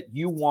 players that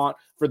you want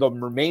for the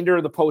remainder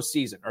of the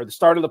postseason or the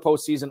start of the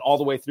postseason all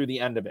the way through the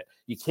end of it.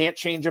 You can't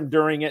change them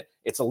during it.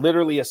 It's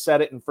literally a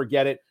set it and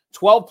forget it.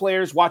 12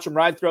 players, watch them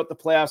ride throughout the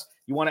playoffs.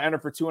 You want to enter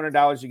for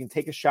 $200, you can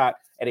take a shot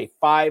at a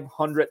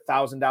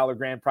 $500,000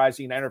 grand prize.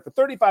 You can enter for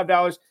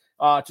 $35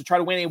 to try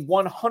to win a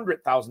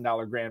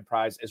 $100,000 grand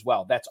prize as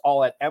well. That's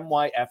all at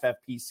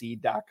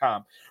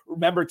myffpc.com.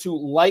 Remember to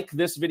like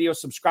this video,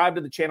 subscribe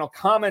to the channel,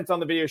 comment on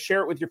the video,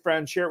 share it with your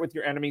friends, share it with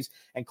your enemies,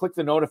 and click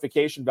the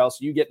notification bell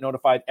so you get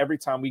notified every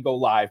time we go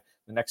live.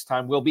 The next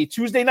time will be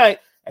Tuesday night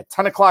at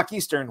 10 o'clock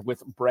Eastern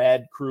with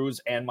Brad Cruz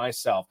and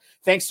myself.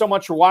 Thanks so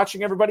much for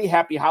watching, everybody.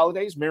 Happy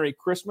holidays. Merry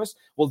Christmas.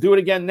 We'll do it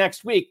again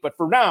next week. But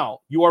for now,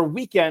 your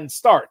weekend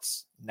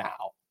starts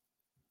now.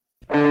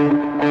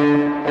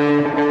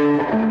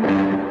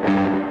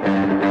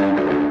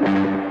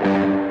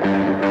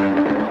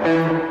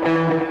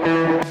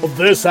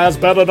 This has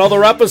been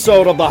another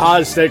episode of the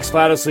High Stakes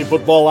Fantasy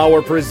Football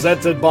Hour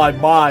presented by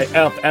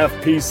myffpc.com.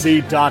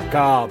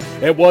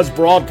 It was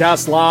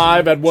broadcast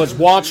live and was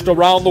watched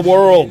around the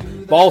world.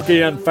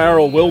 Balky and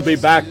Farrell will be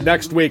back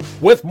next week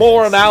with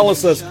more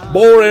analysis,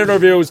 more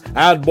interviews,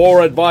 and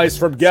more advice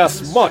from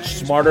guests much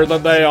smarter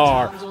than they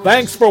are.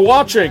 Thanks for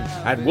watching,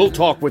 and we'll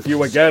talk with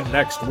you again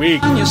next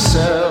week.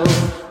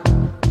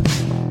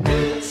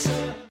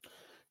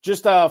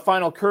 Just a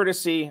final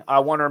courtesy, I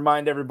want to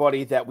remind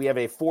everybody that we have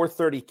a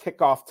 4:30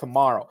 kickoff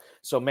tomorrow.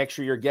 So make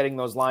sure you're getting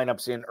those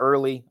lineups in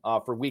early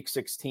for Week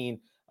 16.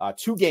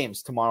 2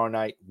 games tomorrow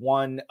night.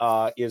 One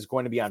is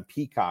going to be on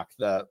Peacock,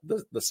 the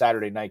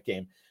Saturday night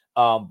game.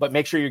 But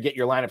make sure you get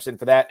your lineups in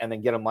for that and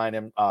then get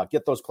them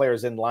get those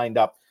players in lined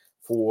up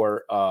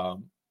for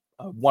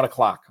 1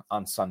 o'clock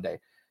on Sunday.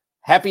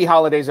 Happy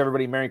holidays,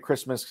 everybody. Merry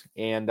Christmas,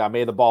 and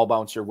may the ball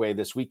bounce your way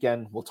this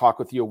weekend. We'll talk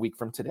with you a week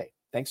from today.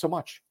 Thanks so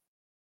much.